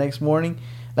flying out the next morning.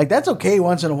 Like that's okay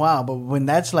once in a while, but when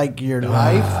that's like your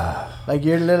life, like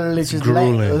you're literally just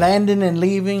landing and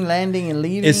leaving.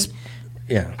 It's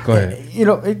go ahead.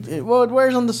 It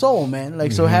wears on the soul, man.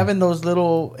 Like so, having those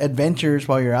little adventures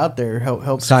while you're out there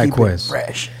helps side keep quests it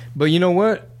fresh. But you know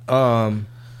what?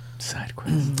 Side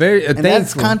quest. Very and thankful.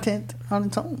 That's content on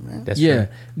its own, man. That's true.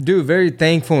 Dude, very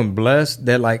thankful and blessed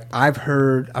that like I've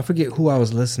heard, I forget who I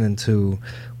was listening to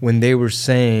when they were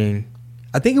saying,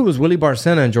 I think it was Willie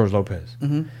Barcena and George Lopez,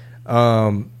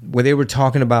 where they were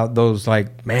talking about those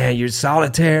like, man, you're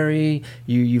solitary,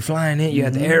 you flying in, you're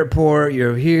at the airport,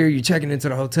 you're here, you're checking into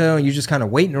the hotel, and you're just kind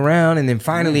of waiting around, and then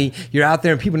finally you're out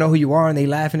there and people know who you are and they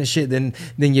laughing and shit. Then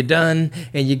you're done,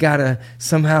 and you gotta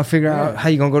somehow figure out how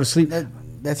you're gonna go to sleep.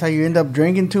 That's how you end up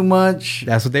drinking too much.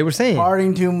 That's what they were saying.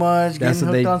 Partying too much. Getting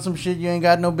hooked on some shit you ain't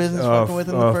got no business fucking with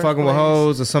in the first fucking place. with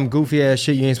hoes or some goofy ass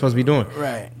shit you ain't supposed to be doing.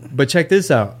 Right. But check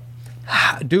this out.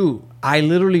 Dude, I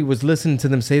literally was listening to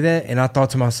them say that, and I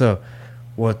thought to myself,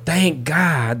 well, thank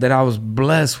God that I was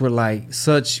blessed with like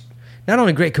such, not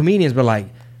only great comedians, but like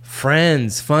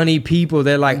friends, funny people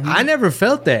that like I never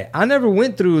felt that. I never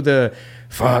went through the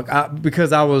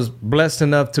because I was blessed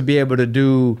enough to be able to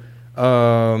do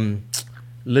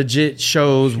legit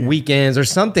shows, weekends or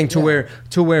something to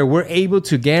where we're able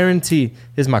to guarantee.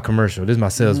 This is my commercial. This is my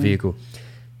sales vehicle.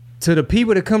 To the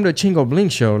people that come to a Chingo Bling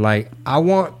show, like I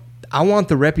want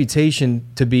the reputation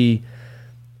to be,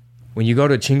 when you go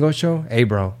to a Chingo show, hey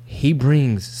bro, he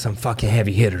brings some fucking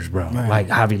heavy hitters, bro. Right. Like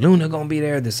Javi Luna gonna be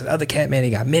there. This other cat, man, he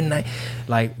got Midnight.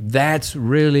 Like that's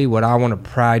really what I want to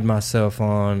pride myself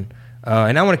on.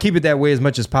 And I want to keep it that way as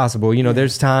much as possible. You know,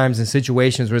 there's times and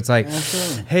situations where it's like,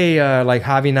 hey, like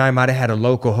Javi and I might have had a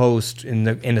local host in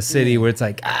the city where it's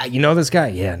like, you know this guy?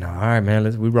 Yeah, no, all right, man,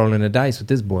 we rolling the dice with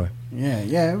this boy.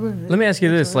 Yeah. Let me ask you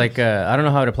this: like, I don't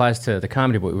know how it applies to the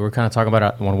comedy, but we were kind of talking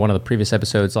about it on one of the previous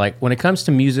episodes. Like, when it comes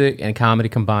to music and comedy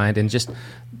combined, and just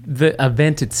the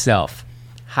event itself,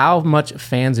 how much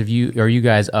fans are you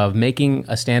guys of making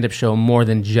a stand-up show more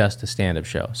than just a stand-up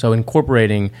show? So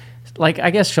incorporating, like, I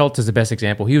guess Schultz is the best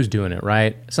example. He was doing it,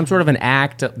 right? Some sort of an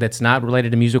act that's not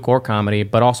related to music or comedy,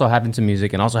 but also having some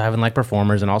music and also having like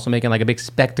performers and also making like a big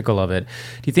spectacle of it.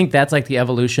 Do you think that's like the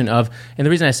evolution of, and the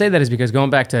reason I say that is because going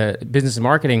back to business and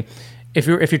marketing, if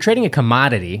you're trading a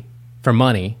commodity for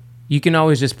money, you can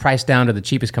always just price down to the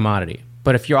cheapest commodity.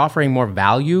 But if you're offering more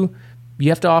value, you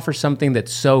have to offer something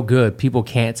that's so good people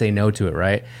can't say no to it,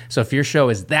 right? So if your show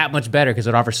is that much better because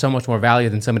it offers so much more value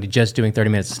than somebody just doing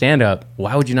 30 minutes of stand-up,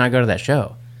 why would you not go to that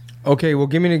show? Okay, well,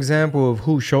 give me an example of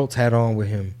who Schultz had on with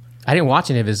him. I didn't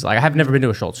watch any of his, like, I have never been to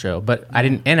a Schultz show, but I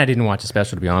didn't watch a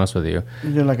special, to be honest with you.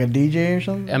 You did like a DJ or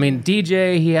something? I mean,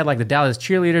 DJ, he had like the Dallas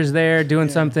cheerleaders there doing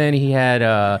something. He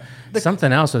had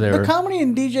something else where they were. The comedy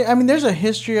and DJ, I mean, there's a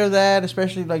history of that,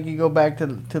 especially like you go back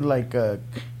to like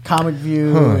Comic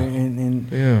View and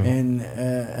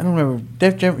I don't remember.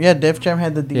 Def Jam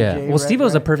had the DJ. Yeah. Well,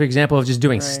 Steve-O's a perfect example of just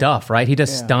doing stuff, right? He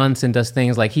does stunts and does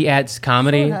things like he adds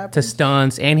comedy to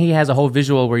stunts, and he has a whole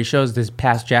visual where he shows this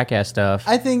past Jackass stuff.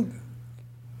 I think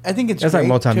it's great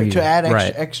like to add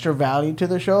extra value to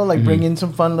the show, like bring in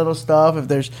some fun little stuff.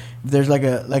 If there's like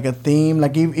a theme,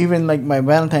 like even like my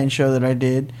Valentine's show that I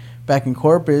did back in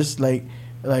Corpus, like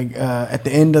at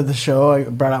the end of the show, I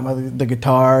brought out the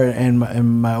guitar, and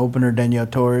my opener Danielle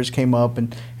Torres came up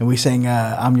and we sang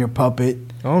 "I'm Your Puppet."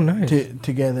 Oh, nice.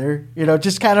 Together, you know,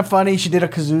 just kind of funny. She did a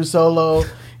kazoo solo,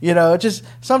 you know, just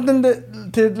something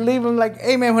to leave him like,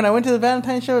 hey man, when I went to the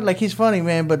Valentine's show, like he's funny,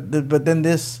 man, but then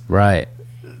this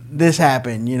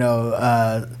happened, you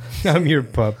know. I'm your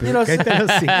puppet. You know,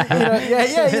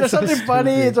 you know, something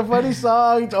funny. It's a funny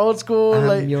song. It's old school. I'm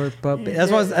like your puppet.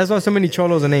 That's why so many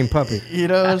cholos are named Puppet. You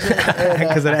know,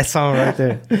 because of that song right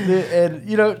there. And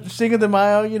you know, Cinco de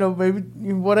Mayo. You know, maybe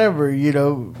whatever. You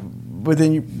know, but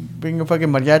then you bring a fucking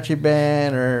mariachi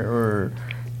band or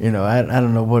you know, I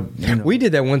don't know what. You know. We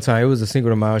did that one time. It was a Cinco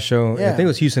de Mayo show. Yeah. I think it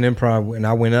was Houston Improv, and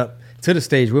I went up to the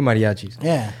stage with mariachis.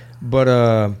 Yeah.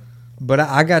 But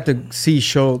I got to see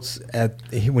Schultz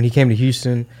when he came to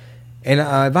Houston, and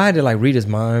if I had to like read his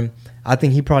mind, I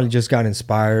think he probably just got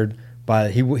inspired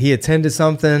by he attended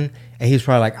something, and he's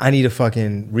probably like, I need to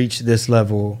fucking reach this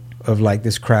level of like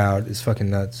this crowd is fucking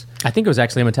nuts. I think it was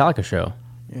actually a Metallica show.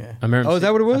 Yeah. I remember. Oh, is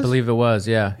that what it was? I believe it was.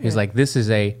 Yeah. He's like, this is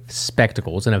a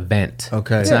spectacle. It's an event.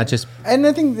 Okay. It's not just. And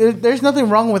I think there's nothing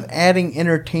wrong with adding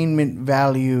entertainment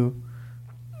value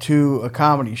to a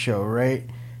comedy show, right?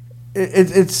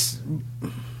 It's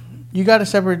you got to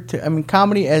separate. I mean,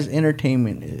 comedy as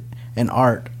entertainment and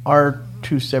art are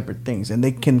two separate things, and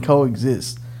they can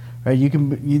coexist, right?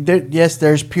 Yes,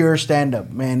 there's pure stand up,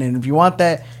 man, and if you want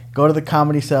that, go to the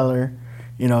Comedy Cellar.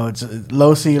 You know, it's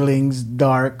low ceilings,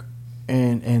 dark,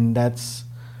 and that's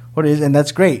what it is, and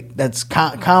that's great. That's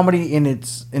comedy in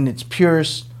its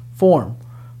purest form.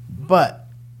 But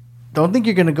don't think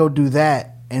you're gonna go do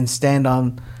that and stand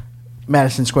on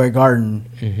Madison Square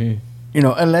Garden, you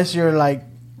know, unless you're like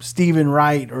Stephen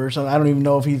Wright or something. I don't even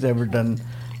know if he's ever done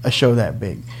a show that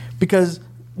big, because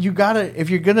you gotta, if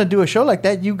you're gonna do a show like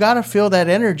that, you gotta fill that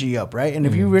energy up, right? And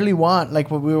if you really want,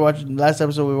 like what we were watching last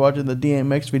episode, we were watching the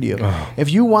DMX video. If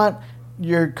you want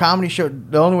your comedy show,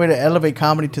 the only way to elevate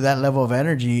comedy to that level of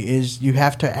energy is you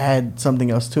have to add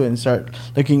something else to it and start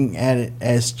looking at it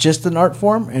as just an art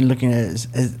form and looking at it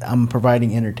as I'm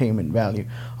providing entertainment value.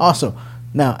 Also,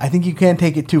 now I think you can't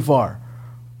take it too far,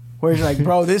 where it's like,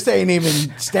 bro, this ain't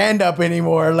even stand up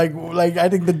anymore. Like I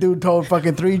think the dude told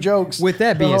fucking 3 jokes. With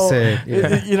that being said,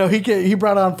 he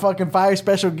brought on fucking 5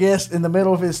 special guests in the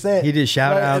middle of his set. He did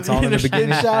shout outs all in the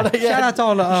beginning. Shout out to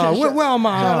all the where all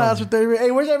my shout outs with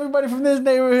hey, where's everybody from this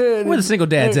neighborhood? Where the single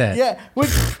dads at? Yeah,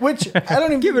 which I don't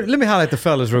even give it. Let me holler at the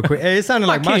fellas real quick. Hey, it sounded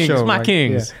like my show. My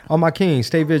kings. Yeah. All my kings.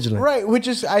 Stay vigilant. Right, which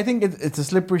is I think it's a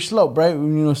slippery slope, right?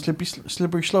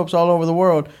 Slippery slopes all over the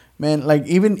world. Man, like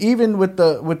even with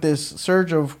this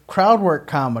surge of crowd work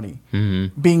comedy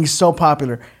being so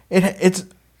popular, it's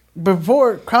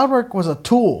before crowd work was a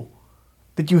tool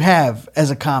that you have as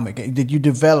a comic that you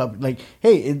develop. Like,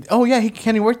 hey,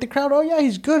 can he work the crowd? Oh yeah,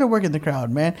 he's good at working the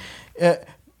crowd, man.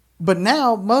 But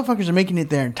now motherfuckers are making it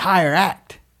their entire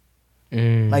act.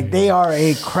 Like they are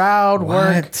a crowd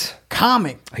work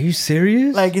comic. Are you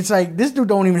serious? Like it's like this dude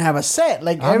don't even have a set.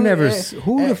 Like I've never.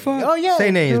 Who the fuck? Oh yeah, say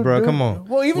names, dude, bro. Dude. Come on.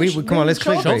 Well, even come on. Let's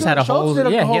click. Schultz had a whole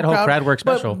he had a whole crowd work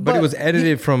special, but it was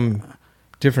edited from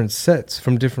different sets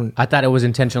from different. I thought it was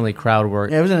intentionally crowd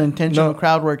work. Yeah, it was an intentional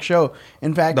crowd work show.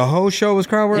 In fact, the whole show was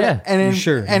crowd work. Yeah,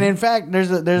 sure. And in fact, there's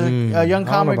a young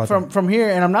comic from here,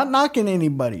 and I'm not knocking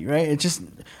anybody. Right? It's just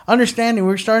understanding.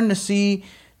 We're starting to see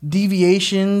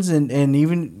deviations and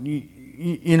even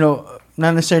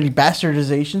not necessarily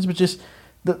bastardizations, but just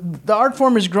the art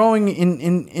form is growing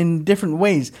in different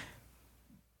ways.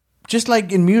 Just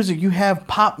like in music, you have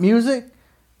pop music.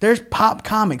 There's pop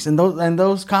comics, and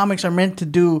those comics are meant to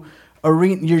do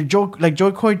arena.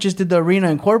 Joe Coy just did the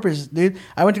arena in Corpus, dude.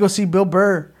 I went to go see Bill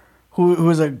Burr, who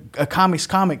was a comics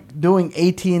comic doing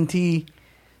AT&T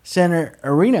Center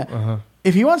Arena. Uh-huh.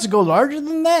 If he wants to go larger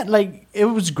than that, like it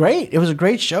was great. It was a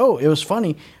great show. It was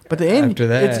funny. But the end, after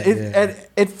that,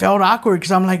 it felt awkward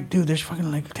because I'm like, dude, there's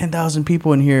fucking like 10,000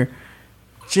 people in here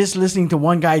just listening to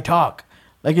one guy talk.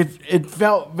 Like it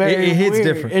felt very. It hits weird.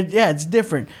 different. It's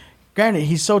different. Granted,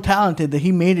 he's so talented that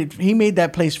he made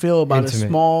that place feel about intimate. As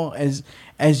small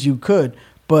as you could.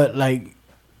 But like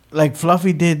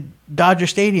Fluffy did Dodger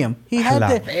Stadium, he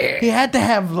had to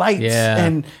have lights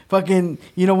and fucking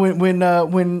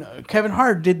when Kevin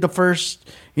Hart did the first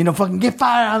fucking get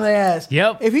fire on the ass.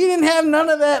 Yep. If he didn't have none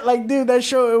of that, like dude, that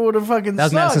show it would have fucking. That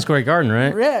was Madison Square Garden,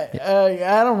 right?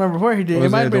 Yeah. I don't remember where he did. It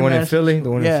might have been the one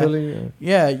in Philly.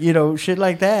 Yeah, shit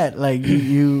like that. Like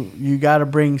you got to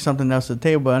bring something else to the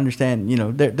table. But understand,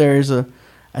 there is I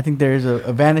think there is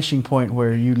a vanishing point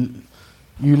where you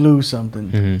lose something.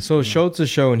 Mm-hmm. So Schultz's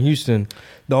show in Houston,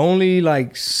 the only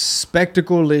like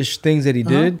spectacle-ish things that he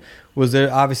did was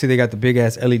there. Obviously, they got the big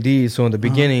ass LEDs. So in the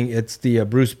beginning, it's the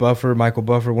Bruce Buffer, Michael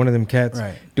Buffer, one of them cats,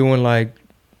 doing like,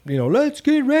 let's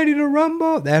get ready to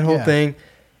rumble, that whole thing.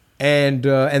 And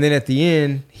then at the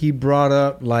end, he brought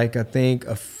up like I think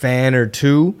a fan or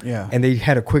two. Yeah. And they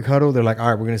had a quick huddle. They're like, all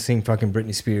right, we're gonna sing fucking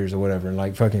Britney Spears or whatever, and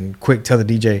like fucking quick tell the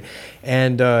DJ.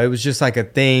 And it was just like a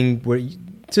thing where.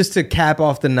 Just to cap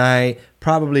off the night,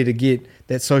 probably to get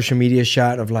that social media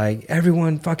shot of like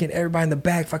everybody in the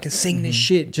back fucking sing this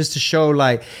shit, just to show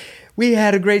like we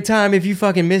had a great time if you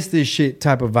fucking missed this shit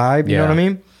type of vibe. You know what I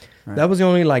mean? Right. That was the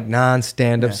only like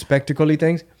non-stand-up spectacle-y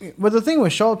things. But the thing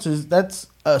with Schultz is that's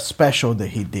a special that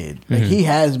he did. Like he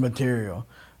has material,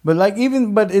 but like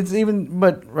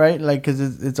right, like because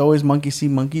it's always monkey see,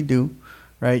 monkey do,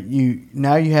 right? You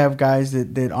have guys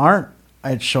that aren't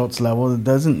at Schultz level that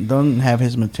doesn't have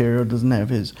his material, doesn't have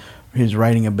his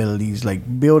writing abilities,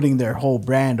 like building their whole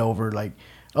brand over like,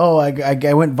 oh, I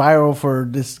went viral for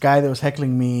this guy that was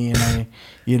heckling me, and I,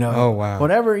 oh wow,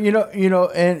 whatever, and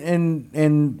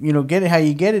get it how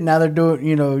you get it. Now they're doing,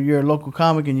 you're a local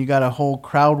comic and you got a whole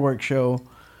crowd work show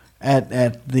at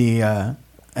the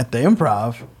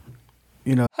Improv.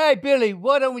 Hey, Billy,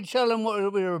 why don't we tell them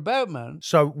what we're about, man?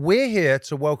 So we're here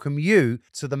to welcome you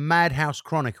to the Madhouse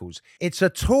Chronicles. It's a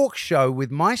talk show with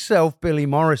myself, Billy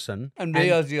Morrison. And me,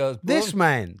 Ozzy Osbourne. This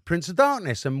man, Prince of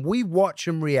Darkness. And we watch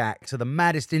and react to the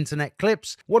maddest internet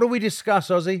clips. What do we discuss,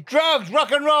 Ozzy? Drugs,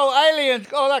 rock and roll, aliens,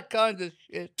 all that kind of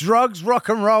shit. Drugs, rock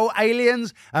and roll,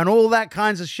 aliens, and all that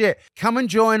kinds of shit. Come and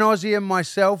join Ozzy and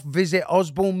myself. Visit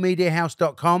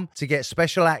osbornemediahouse.com to get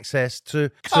special access to...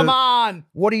 Come on!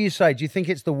 What do you say? Do you think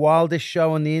it's the wildest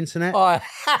show on the internet? Oh.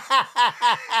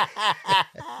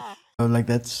 Like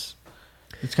it's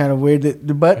kind of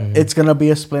weird, but it's gonna be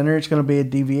a splinter. It's gonna be a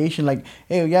deviation. Like,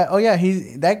 hey,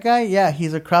 he's that guy. Yeah,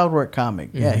 he's a crowd work comic.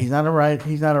 Yeah, he's not a writer.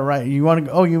 You want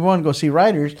to go see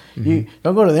writers? You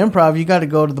don't go to the Improv. You got to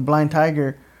go to the Blind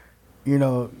Tiger,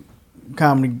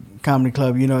 comedy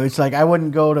club. It's like I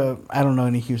wouldn't go to. I don't know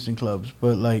any Houston clubs,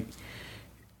 but like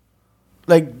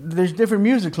there's different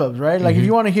music clubs, right? Like if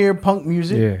you want to hear punk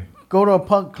music, go to a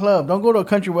punk club. Don't go to a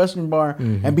country western bar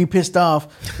and be pissed off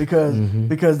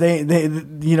because they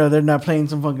they're not playing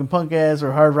some fucking punk ass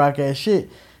or hard rock ass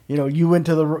shit. You went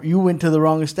to the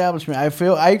wrong establishment. I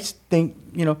think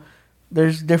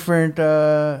there's different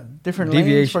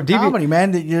lanes for comedy,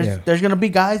 man. There's gonna be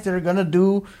guys that are gonna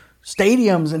do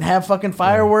stadiums and have fucking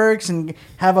fireworks and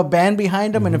have a band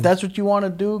behind them, and if that's what you want to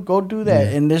do, go do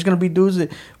that. And there's gonna be dudes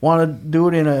that want to do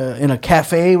it in a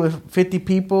cafe with 50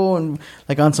 people and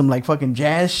like on some like fucking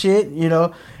jazz shit.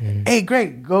 Hey,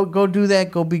 great, go do that.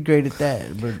 Go be great at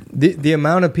that. But the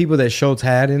amount of people that Schultz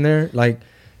had in there, like,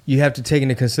 you have to take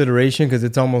into consideration, because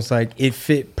it's almost like it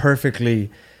fit perfectly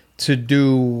to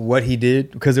do what he did,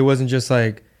 because it wasn't just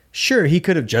like, sure, he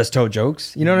could have just told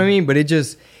jokes, you know what I mean, but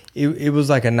it was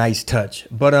like a nice touch.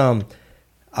 But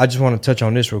I just want to touch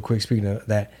on this real quick. Speaking of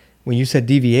that, when you said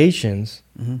deviations,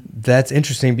 that's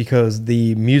interesting, because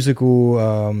the musical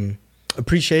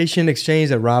appreciation exchange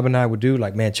that Rob and I would do,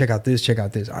 like, man, check out this,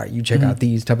 all right, you check out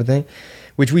these type of thing,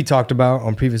 which we talked about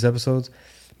on previous episodes.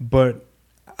 But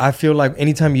I feel like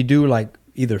anytime you do like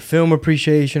either film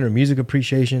appreciation or music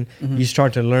appreciation, you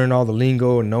start to learn all the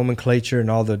lingo and nomenclature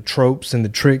and all the tropes and the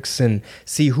tricks and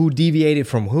see who deviated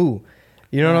from who.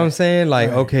 You know what I'm saying? Like,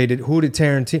 okay, who did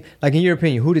Tarantino, like, in your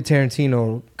opinion, who did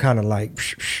Tarantino kind of like,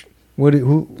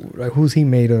 who's he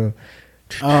made of?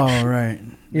 Oh, right.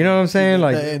 You know what I'm saying?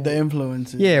 Like the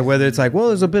influences. Yeah, whether it's like, well,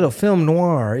 there's a bit of film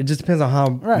noir. It just depends on how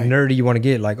nerdy you want to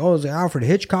get. Like, oh, is it Alfred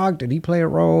Hitchcock? Did he play a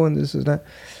role in this, is that?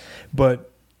 But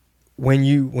when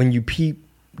you peep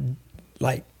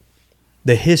like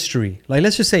the history, like,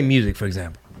 let's just say music, for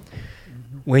example.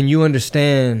 When you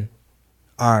understand,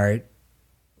 all right,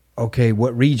 okay,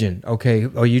 what region? Okay,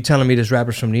 oh, you telling me this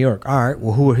rapper's from New York. All right,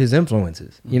 well, who are his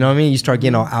influences? You know what I mean? You start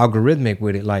getting all algorithmic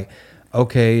with it. Like,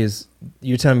 okay,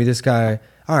 you're telling me this guy,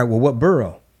 all right, well, what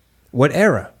borough? What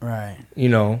era? Right.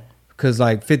 Because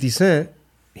like 50 Cent,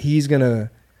 he's going to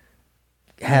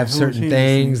have certain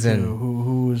things. And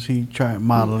who is he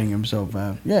modeling himself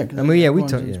after? Yeah, I mean, we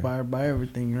talk inspired by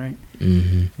everything, right?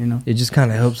 It just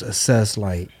kind of helps assess,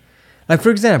 like for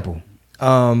example,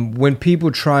 when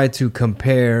people try to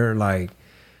compare like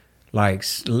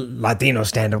Latino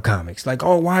stand-up comics, like,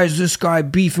 oh, why is this guy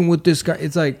beefing with this guy?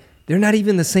 It's like, they're not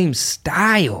even the same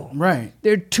style. Right.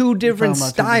 They're two different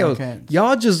styles.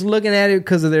 Y'all just looking at it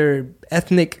because of their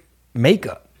ethnic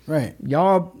makeup. Right.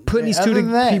 Y'all putting these two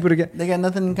people together. They got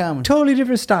nothing in common. Totally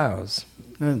different styles.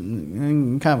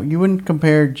 In common. You wouldn't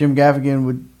compare Jim Gaffigan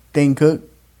with Dane Cook,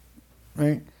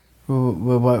 right?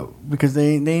 Because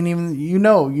they ain't even,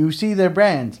 you see their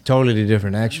brands. Totally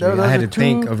different, actually. I had to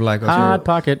think of like Hot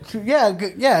Pocket.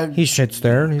 Yeah. He sits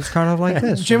there and he's kind of like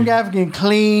this. Jim Gaffigan,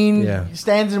 clean,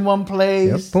 stands in one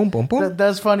place. Yep. Boom, boom, boom.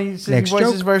 Does funny voices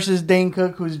joke. Versus Dane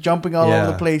Cook, who's jumping all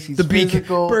over the place. He's the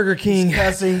physical, Burger King. He's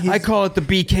cussing. I call it the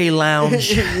BK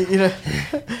Lounge.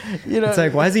 It's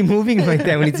like, why is he moving like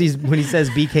that when he says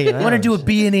BK Lounge? I want to do a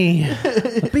B&E.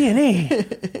 A B&E.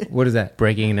 What is that?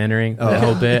 Breaking and entering. The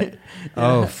whole bit.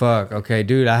 Oh, fuck. Okay,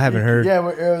 dude, I haven't heard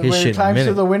his shit he climbs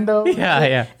to the window.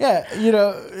 Yeah.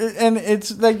 And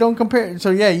it's like, don't compare.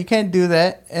 So, yeah, you can't do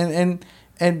that. And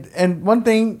one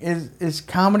thing is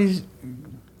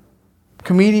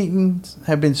comedians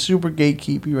have been super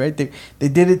gatekeepy, right? They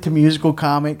did it to musical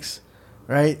comics.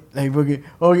 Right, like,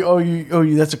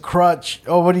 that's a crutch.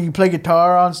 Oh, what do you play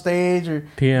guitar on stage or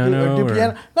piano? Or do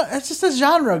piano? No, that's just a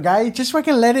genre, guy. Just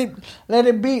fucking let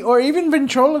it be. Or even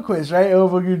ventriloquist, right? Oh,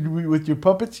 with your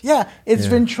puppets. Yeah, it's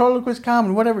ventriloquist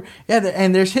comedy, whatever. Yeah,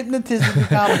 and there's hypnotism in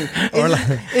comedy.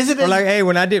 Hey,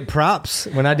 when I did props,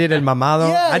 when I did El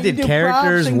Mamado, I did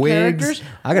characters, wigs.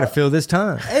 I gotta fill this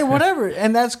time. Hey, whatever,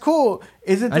 and that's cool.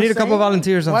 Is it? I need a couple of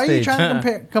volunteers on stage. Why are you trying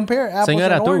to compare apples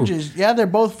and oranges? Yeah, they're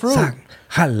both fruit.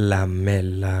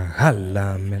 Jalamela.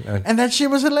 And that shit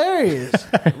was hilarious,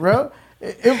 bro.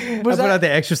 I put out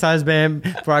the exercise band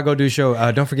before I go do a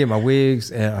show. Don't forget my wigs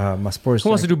and my sports. Who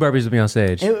wants to do burpees with me on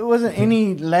stage? It wasn't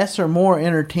any less or more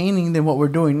entertaining than what we're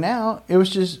doing now. It was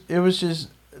just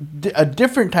a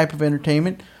different type of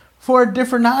entertainment for a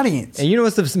different audience. And you know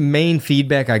what's the main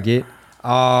feedback I get?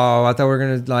 Oh, I thought we were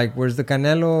gonna like, where's the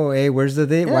Canelo? Hey, where's the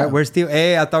thing? Yeah. Where's Tio?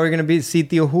 Hey, I thought we were gonna see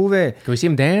Tio Juve. Can we see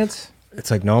him dance? It's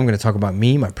like, no, I'm gonna talk about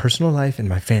me, my personal life, and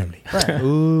my family. Right.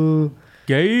 Ooh,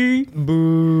 gay,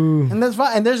 boo. And that's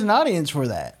fine. And there's an audience for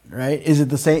that, right? Is it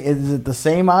the same? Is it the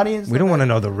same audience? We don't want to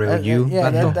know the real you. Yeah,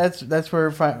 that's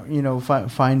where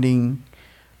finding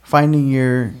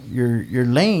your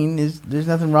lane is. There's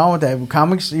nothing wrong with that.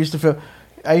 Comics used to feel.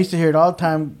 I used to hear it all the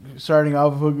time. Starting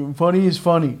off, funny is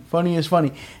funny. Funny is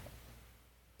funny.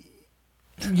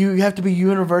 You have to be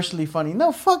universally funny.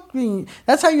 No, fuck me.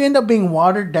 That's how you end up being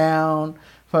watered down.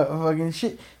 Fucking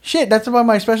shit. That's why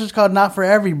my special is called "Not for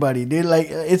Everybody," dude. Like,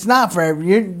 it's not for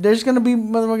there's gonna be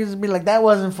motherfuckers that be like, that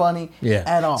wasn't funny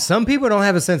at all. Some people don't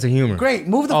have a sense of humor. Great,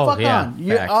 move the fuck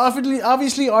on.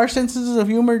 Obviously, our senses of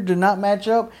humor do not match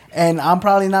up, and I'm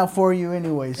probably not for you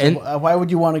anyway. So why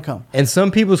would you want to come? And some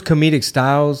people's comedic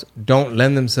styles don't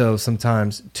lend themselves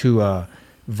sometimes to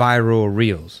viral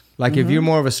reels. Like if you're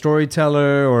more of a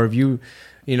storyteller, or if you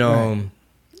know. Right.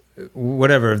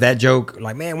 Whatever, if that joke,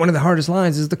 like, man, one of the hardest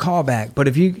lines is the callback, but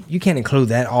if you can't include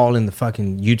that all in the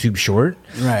fucking YouTube short,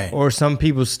 right? Or some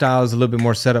people's style is a little bit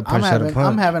more setup, punch, setup, punch.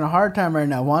 I'm having a hard time right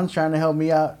now. Juan's trying to help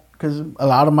me out because a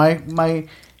lot of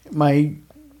my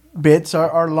bits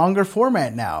are longer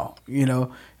format now. You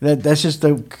know, that's just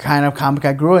the kind of comic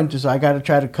I grew into. So I got to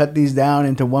try to cut these down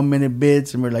into 1 minute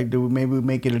bits, and we're like, maybe we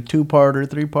make it a 2-parter,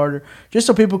 3-parter, just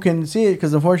so people can see it.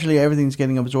 Because unfortunately, everything's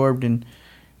getting absorbed in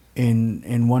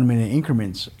 1 minute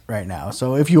increments right now.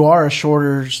 So if you are a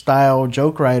shorter style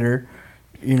joke writer,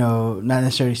 you know, not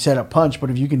necessarily set up punch, but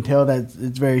if you can tell that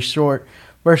it's very short,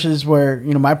 versus where,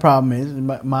 you know, my problem is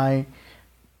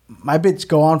my bits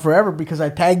go on forever because I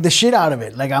tag the shit out of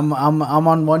it. Like I'm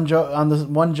on one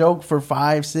joke for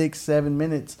 5, 6, 7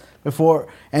 minutes before,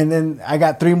 and then I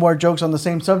got 3 more jokes on the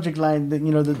same subject line. That,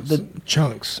 you know, the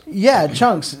chunks. Yeah,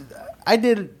 chunks. I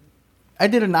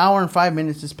did an hour and 5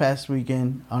 minutes this past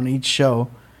weekend on each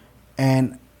show,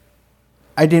 and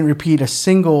I didn't repeat a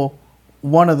single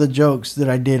one of the jokes that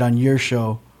I did on your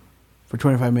show for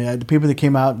 25 minutes. The people that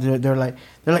came out, they're like,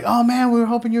 oh man, we were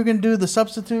hoping you were gonna do the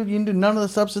substitute. You didn't do none of the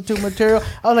substitute material.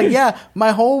 I was like, yeah,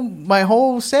 my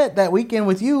whole set that weekend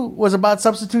with you was about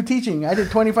substitute teaching. I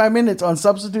did 25 minutes on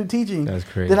substitute teaching. That's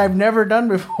crazy. That I've never done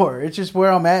before. It's just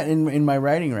where I'm at in my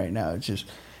writing right now.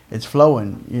 It's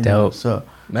flowing, you know. Dope. So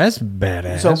that's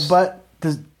badass. So, but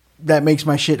that makes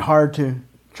my shit hard to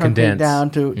truncate down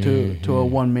to a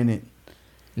 1 minute.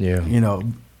 Yeah. You know,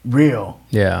 real.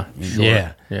 Yeah. Sure.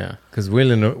 Yeah. Because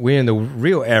we're in the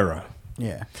real era.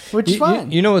 Yeah. Which is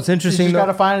fine. You know what's interesting? You just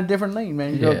got to find a different lane,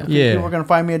 man. People are going to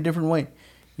find me a different way.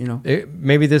 You know.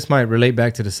 Maybe this might relate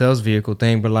back to the sales vehicle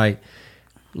thing, but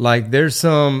like there's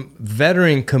some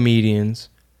veteran comedians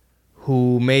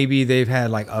who maybe they've had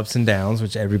like ups and downs,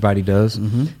 which everybody does,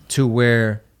 to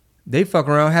where they fuck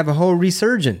around, have a whole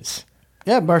resurgence.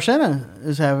 Yeah, Barcena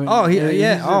is having. Oh, he's a great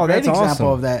that's example awesome.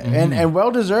 of that, and well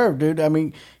deserved, dude. I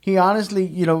mean, he honestly,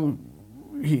 you know,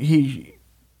 he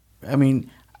I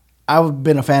mean, I've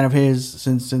been a fan of his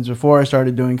since before I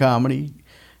started doing comedy.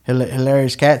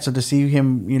 Hilarious cat. So to see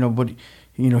him, you know, but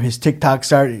you know, his TikTok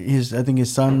started. I think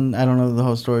his son. I don't know the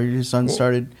whole story. His son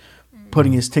started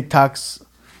putting his TikToks.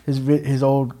 His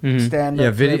old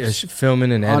stand-up video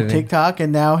filming and editing on TikTok,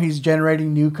 and now he's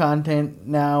generating new content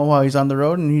now while he's on the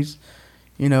road, and he's,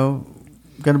 you know,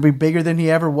 going to be bigger than he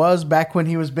ever was back when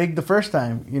he was big the first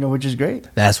time, you know, which is great.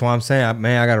 That's why I'm saying,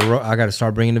 man, I gotta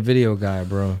start bringing the video guy,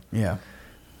 bro. Yeah.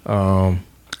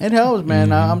 It helps,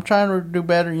 man. I'm trying to do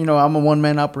better. You know, I'm a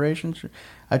one-man operation.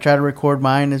 I try to record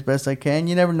mine as best I can.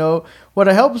 You never know. What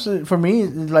helps for me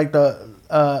is like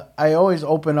I always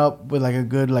open up with like a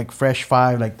good like fresh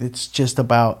 5, like it's just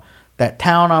about that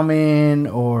town I'm in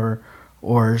or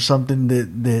something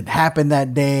that happened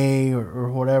that day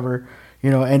or whatever,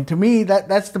 you know. And to me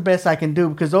that's the best I can do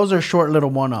because those are short little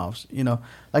one-offs, you know.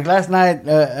 Like last night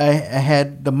I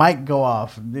had the mic go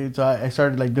off, dude, so I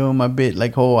started like doing my bit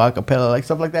like whole acapella, like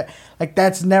stuff like that. Like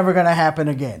that's never gonna happen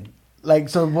again. Like,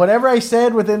 so whatever I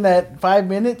said within that 5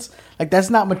 minutes, like that's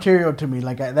not material to me.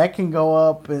 Like that can go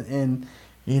up and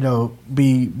you know,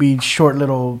 be short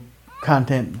little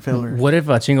content fillers. What if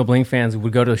Chingo Bling fans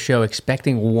would go to a show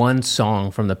expecting one song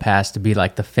from the past to be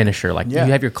like the finisher? Like you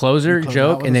have your closer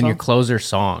joke and then your closer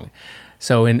song.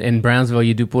 So in Brownsville,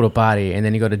 you do Puro Party, and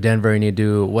then you go to Denver and you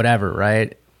do whatever,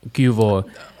 right? Cuvo.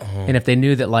 And if they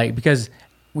knew that, like, because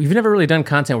we've never really done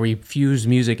content where you fuse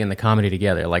music and the comedy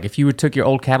together. Like if you took your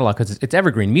old catalog, because it's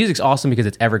evergreen. Music's awesome because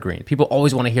it's evergreen. People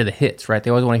always want to hear the hits, right? They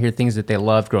always want to hear things that they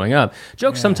loved growing up.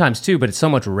 Jokes sometimes too, but it's so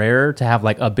much rarer to have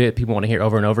like a bit people want to hear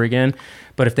over and over again.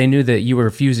 But if they knew that you were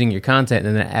fusing your content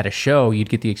and then at a show, you'd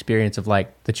get the experience of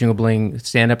like the Chingo Bling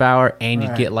stand-up hour and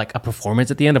you'd get like a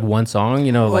performance at the end of one song,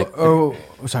 you know, like...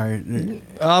 Sorry.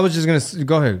 I was just going to...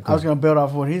 Go ahead. I was going to build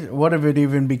off what if it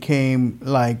even became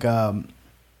like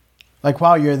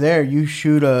while you're there, you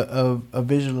shoot a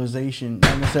visualization,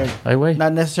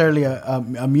 not necessarily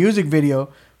a music video,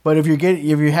 but if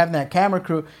you're having that camera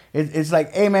crew, it's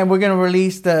like, hey man, we're gonna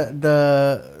release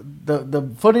the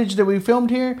the footage that we filmed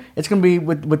here, it's gonna be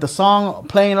with the song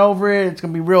playing over it. It's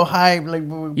gonna be real hype. Like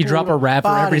you drop a rap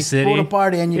for every city, photo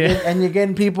party, and you're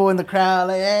getting people in the crowd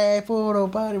like, hey, photo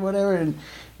party, whatever,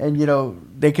 and you know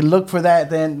they can look for that.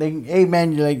 Then they can, hey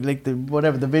man, you like the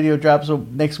whatever the video drops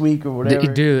next week or whatever.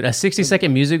 Dude, a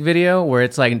 60-second music video where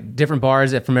it's like different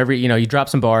bars from every you drop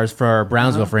some bars for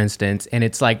Brownsville, for instance, and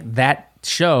it's like that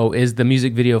show is the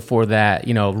music video for that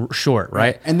short,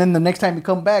 right? And then the next time you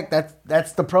come back,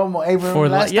 that's the promo. Hey, for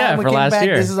last time we came back,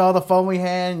 year. This is all the fun we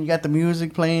had. And you got the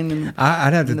music playing.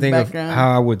 I'd have to think of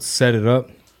how I would set it up.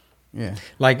 Yeah,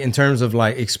 like in terms of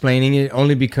like explaining it,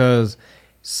 only because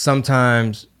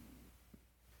sometimes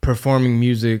performing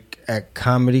music at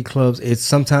comedy clubs,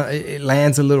 it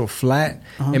lands a little flat,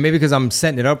 and maybe because I'm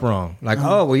setting it up wrong. Like,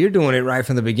 oh, well, you're doing it right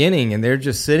from the beginning, and they're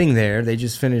just sitting there. They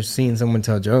just finished seeing someone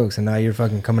tell jokes, and now you're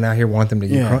fucking coming out here want them to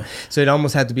get crunk. So it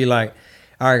almost had to be like,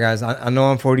 all right, guys, I know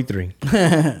I'm 43.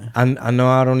 I know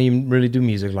I don't even really do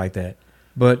music like that,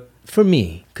 but for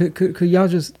me, could y'all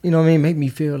just make me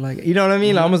feel like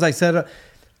like, almost like set up.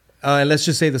 And let's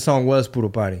just say the song was Puro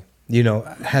Party.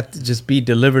 Have to just be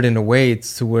delivered in a way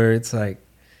to where it's like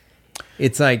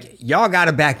y'all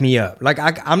gotta back me up. Like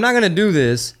I'm not gonna do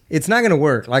this. It's not gonna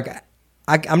work. Like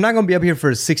I'm not gonna be up here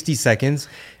for 60 seconds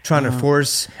trying to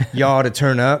force y'all to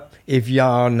turn up if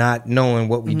y'all not knowing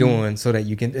what we doing, so that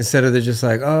you can, instead of they're just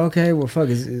like, oh, okay, well, fuck,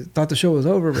 thought the show was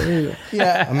over. But anyway.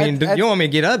 Yeah, I mean, you want me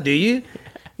to get up? Do you?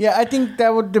 Yeah, I think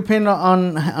that would depend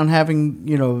on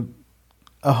having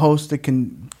a host that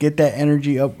can get that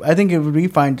energy up. I think it would be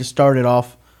fine to start it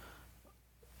off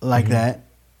like that.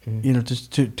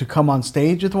 Just to come on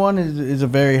stage with one is a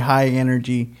very high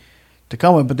energy to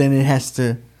come with, but then it has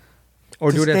to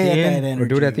do it at the end. Or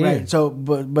do it at the end. So,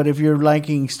 but if you're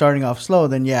liking starting off slow,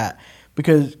 then yeah,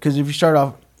 because if you start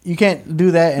off, you can't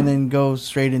do that and then go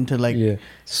straight into like. Yeah.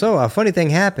 So a funny thing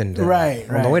happened. Right.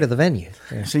 On the way to the venue.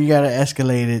 Yeah. So you got to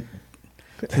escalate it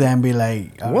to then be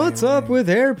like, what's up with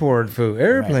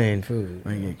airplane food?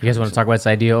 You guys want to talk about this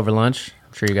idea over lunch?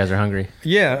 I'm sure you guys are hungry.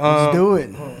 Yeah. Let's do it.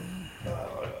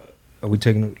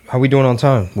 How we doing on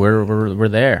time? We're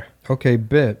there. Okay,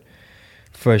 bet.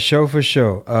 For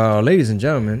show. Ladies and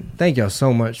gentlemen, thank y'all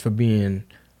so much for being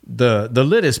the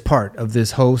littest part of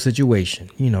this whole situation.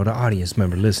 The audience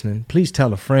member listening. Please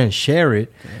tell a friend, share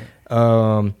it.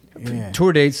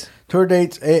 Tour dates.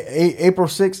 April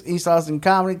 6th, East Austin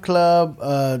Comedy Club.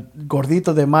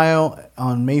 Gordito de Mayo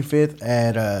on May 5th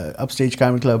at Upstage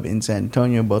Comedy Club in San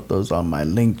Antonio. Both those on my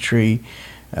link tree.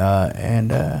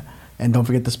 And don't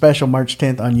forget the special March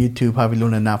 10th on YouTube, Javi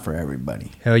Luna, Not For Everybody.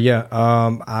 Hell yeah.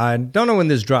 I don't know when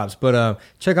this drops, but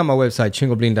check out my website,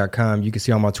 chingobling.com. You can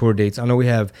see all my tour dates. I know we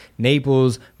have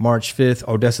Naples, March 5th,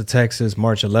 Odessa, Texas,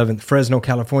 March 11th, Fresno,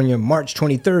 California, March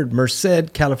 23rd,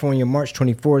 Merced, California, March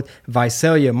 24th,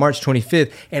 Visalia, March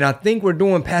 25th. And I think we're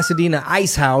doing Pasadena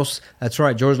Ice House. That's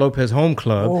right, George Lopez Home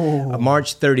Club,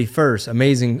 March 31st.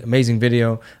 Amazing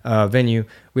venue.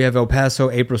 We have El Paso,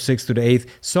 April 6th through the 8th.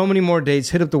 So many more dates.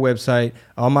 Hit up the website.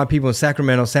 All my people in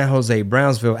Sacramento, San Jose,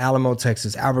 Brownsville, Alamo,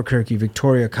 Texas, Albuquerque,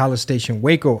 Victoria, College Station,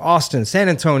 Waco, Austin, San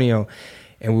Antonio.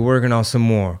 And we're working on some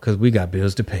more because we got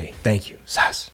bills to pay. Thank you. Sas.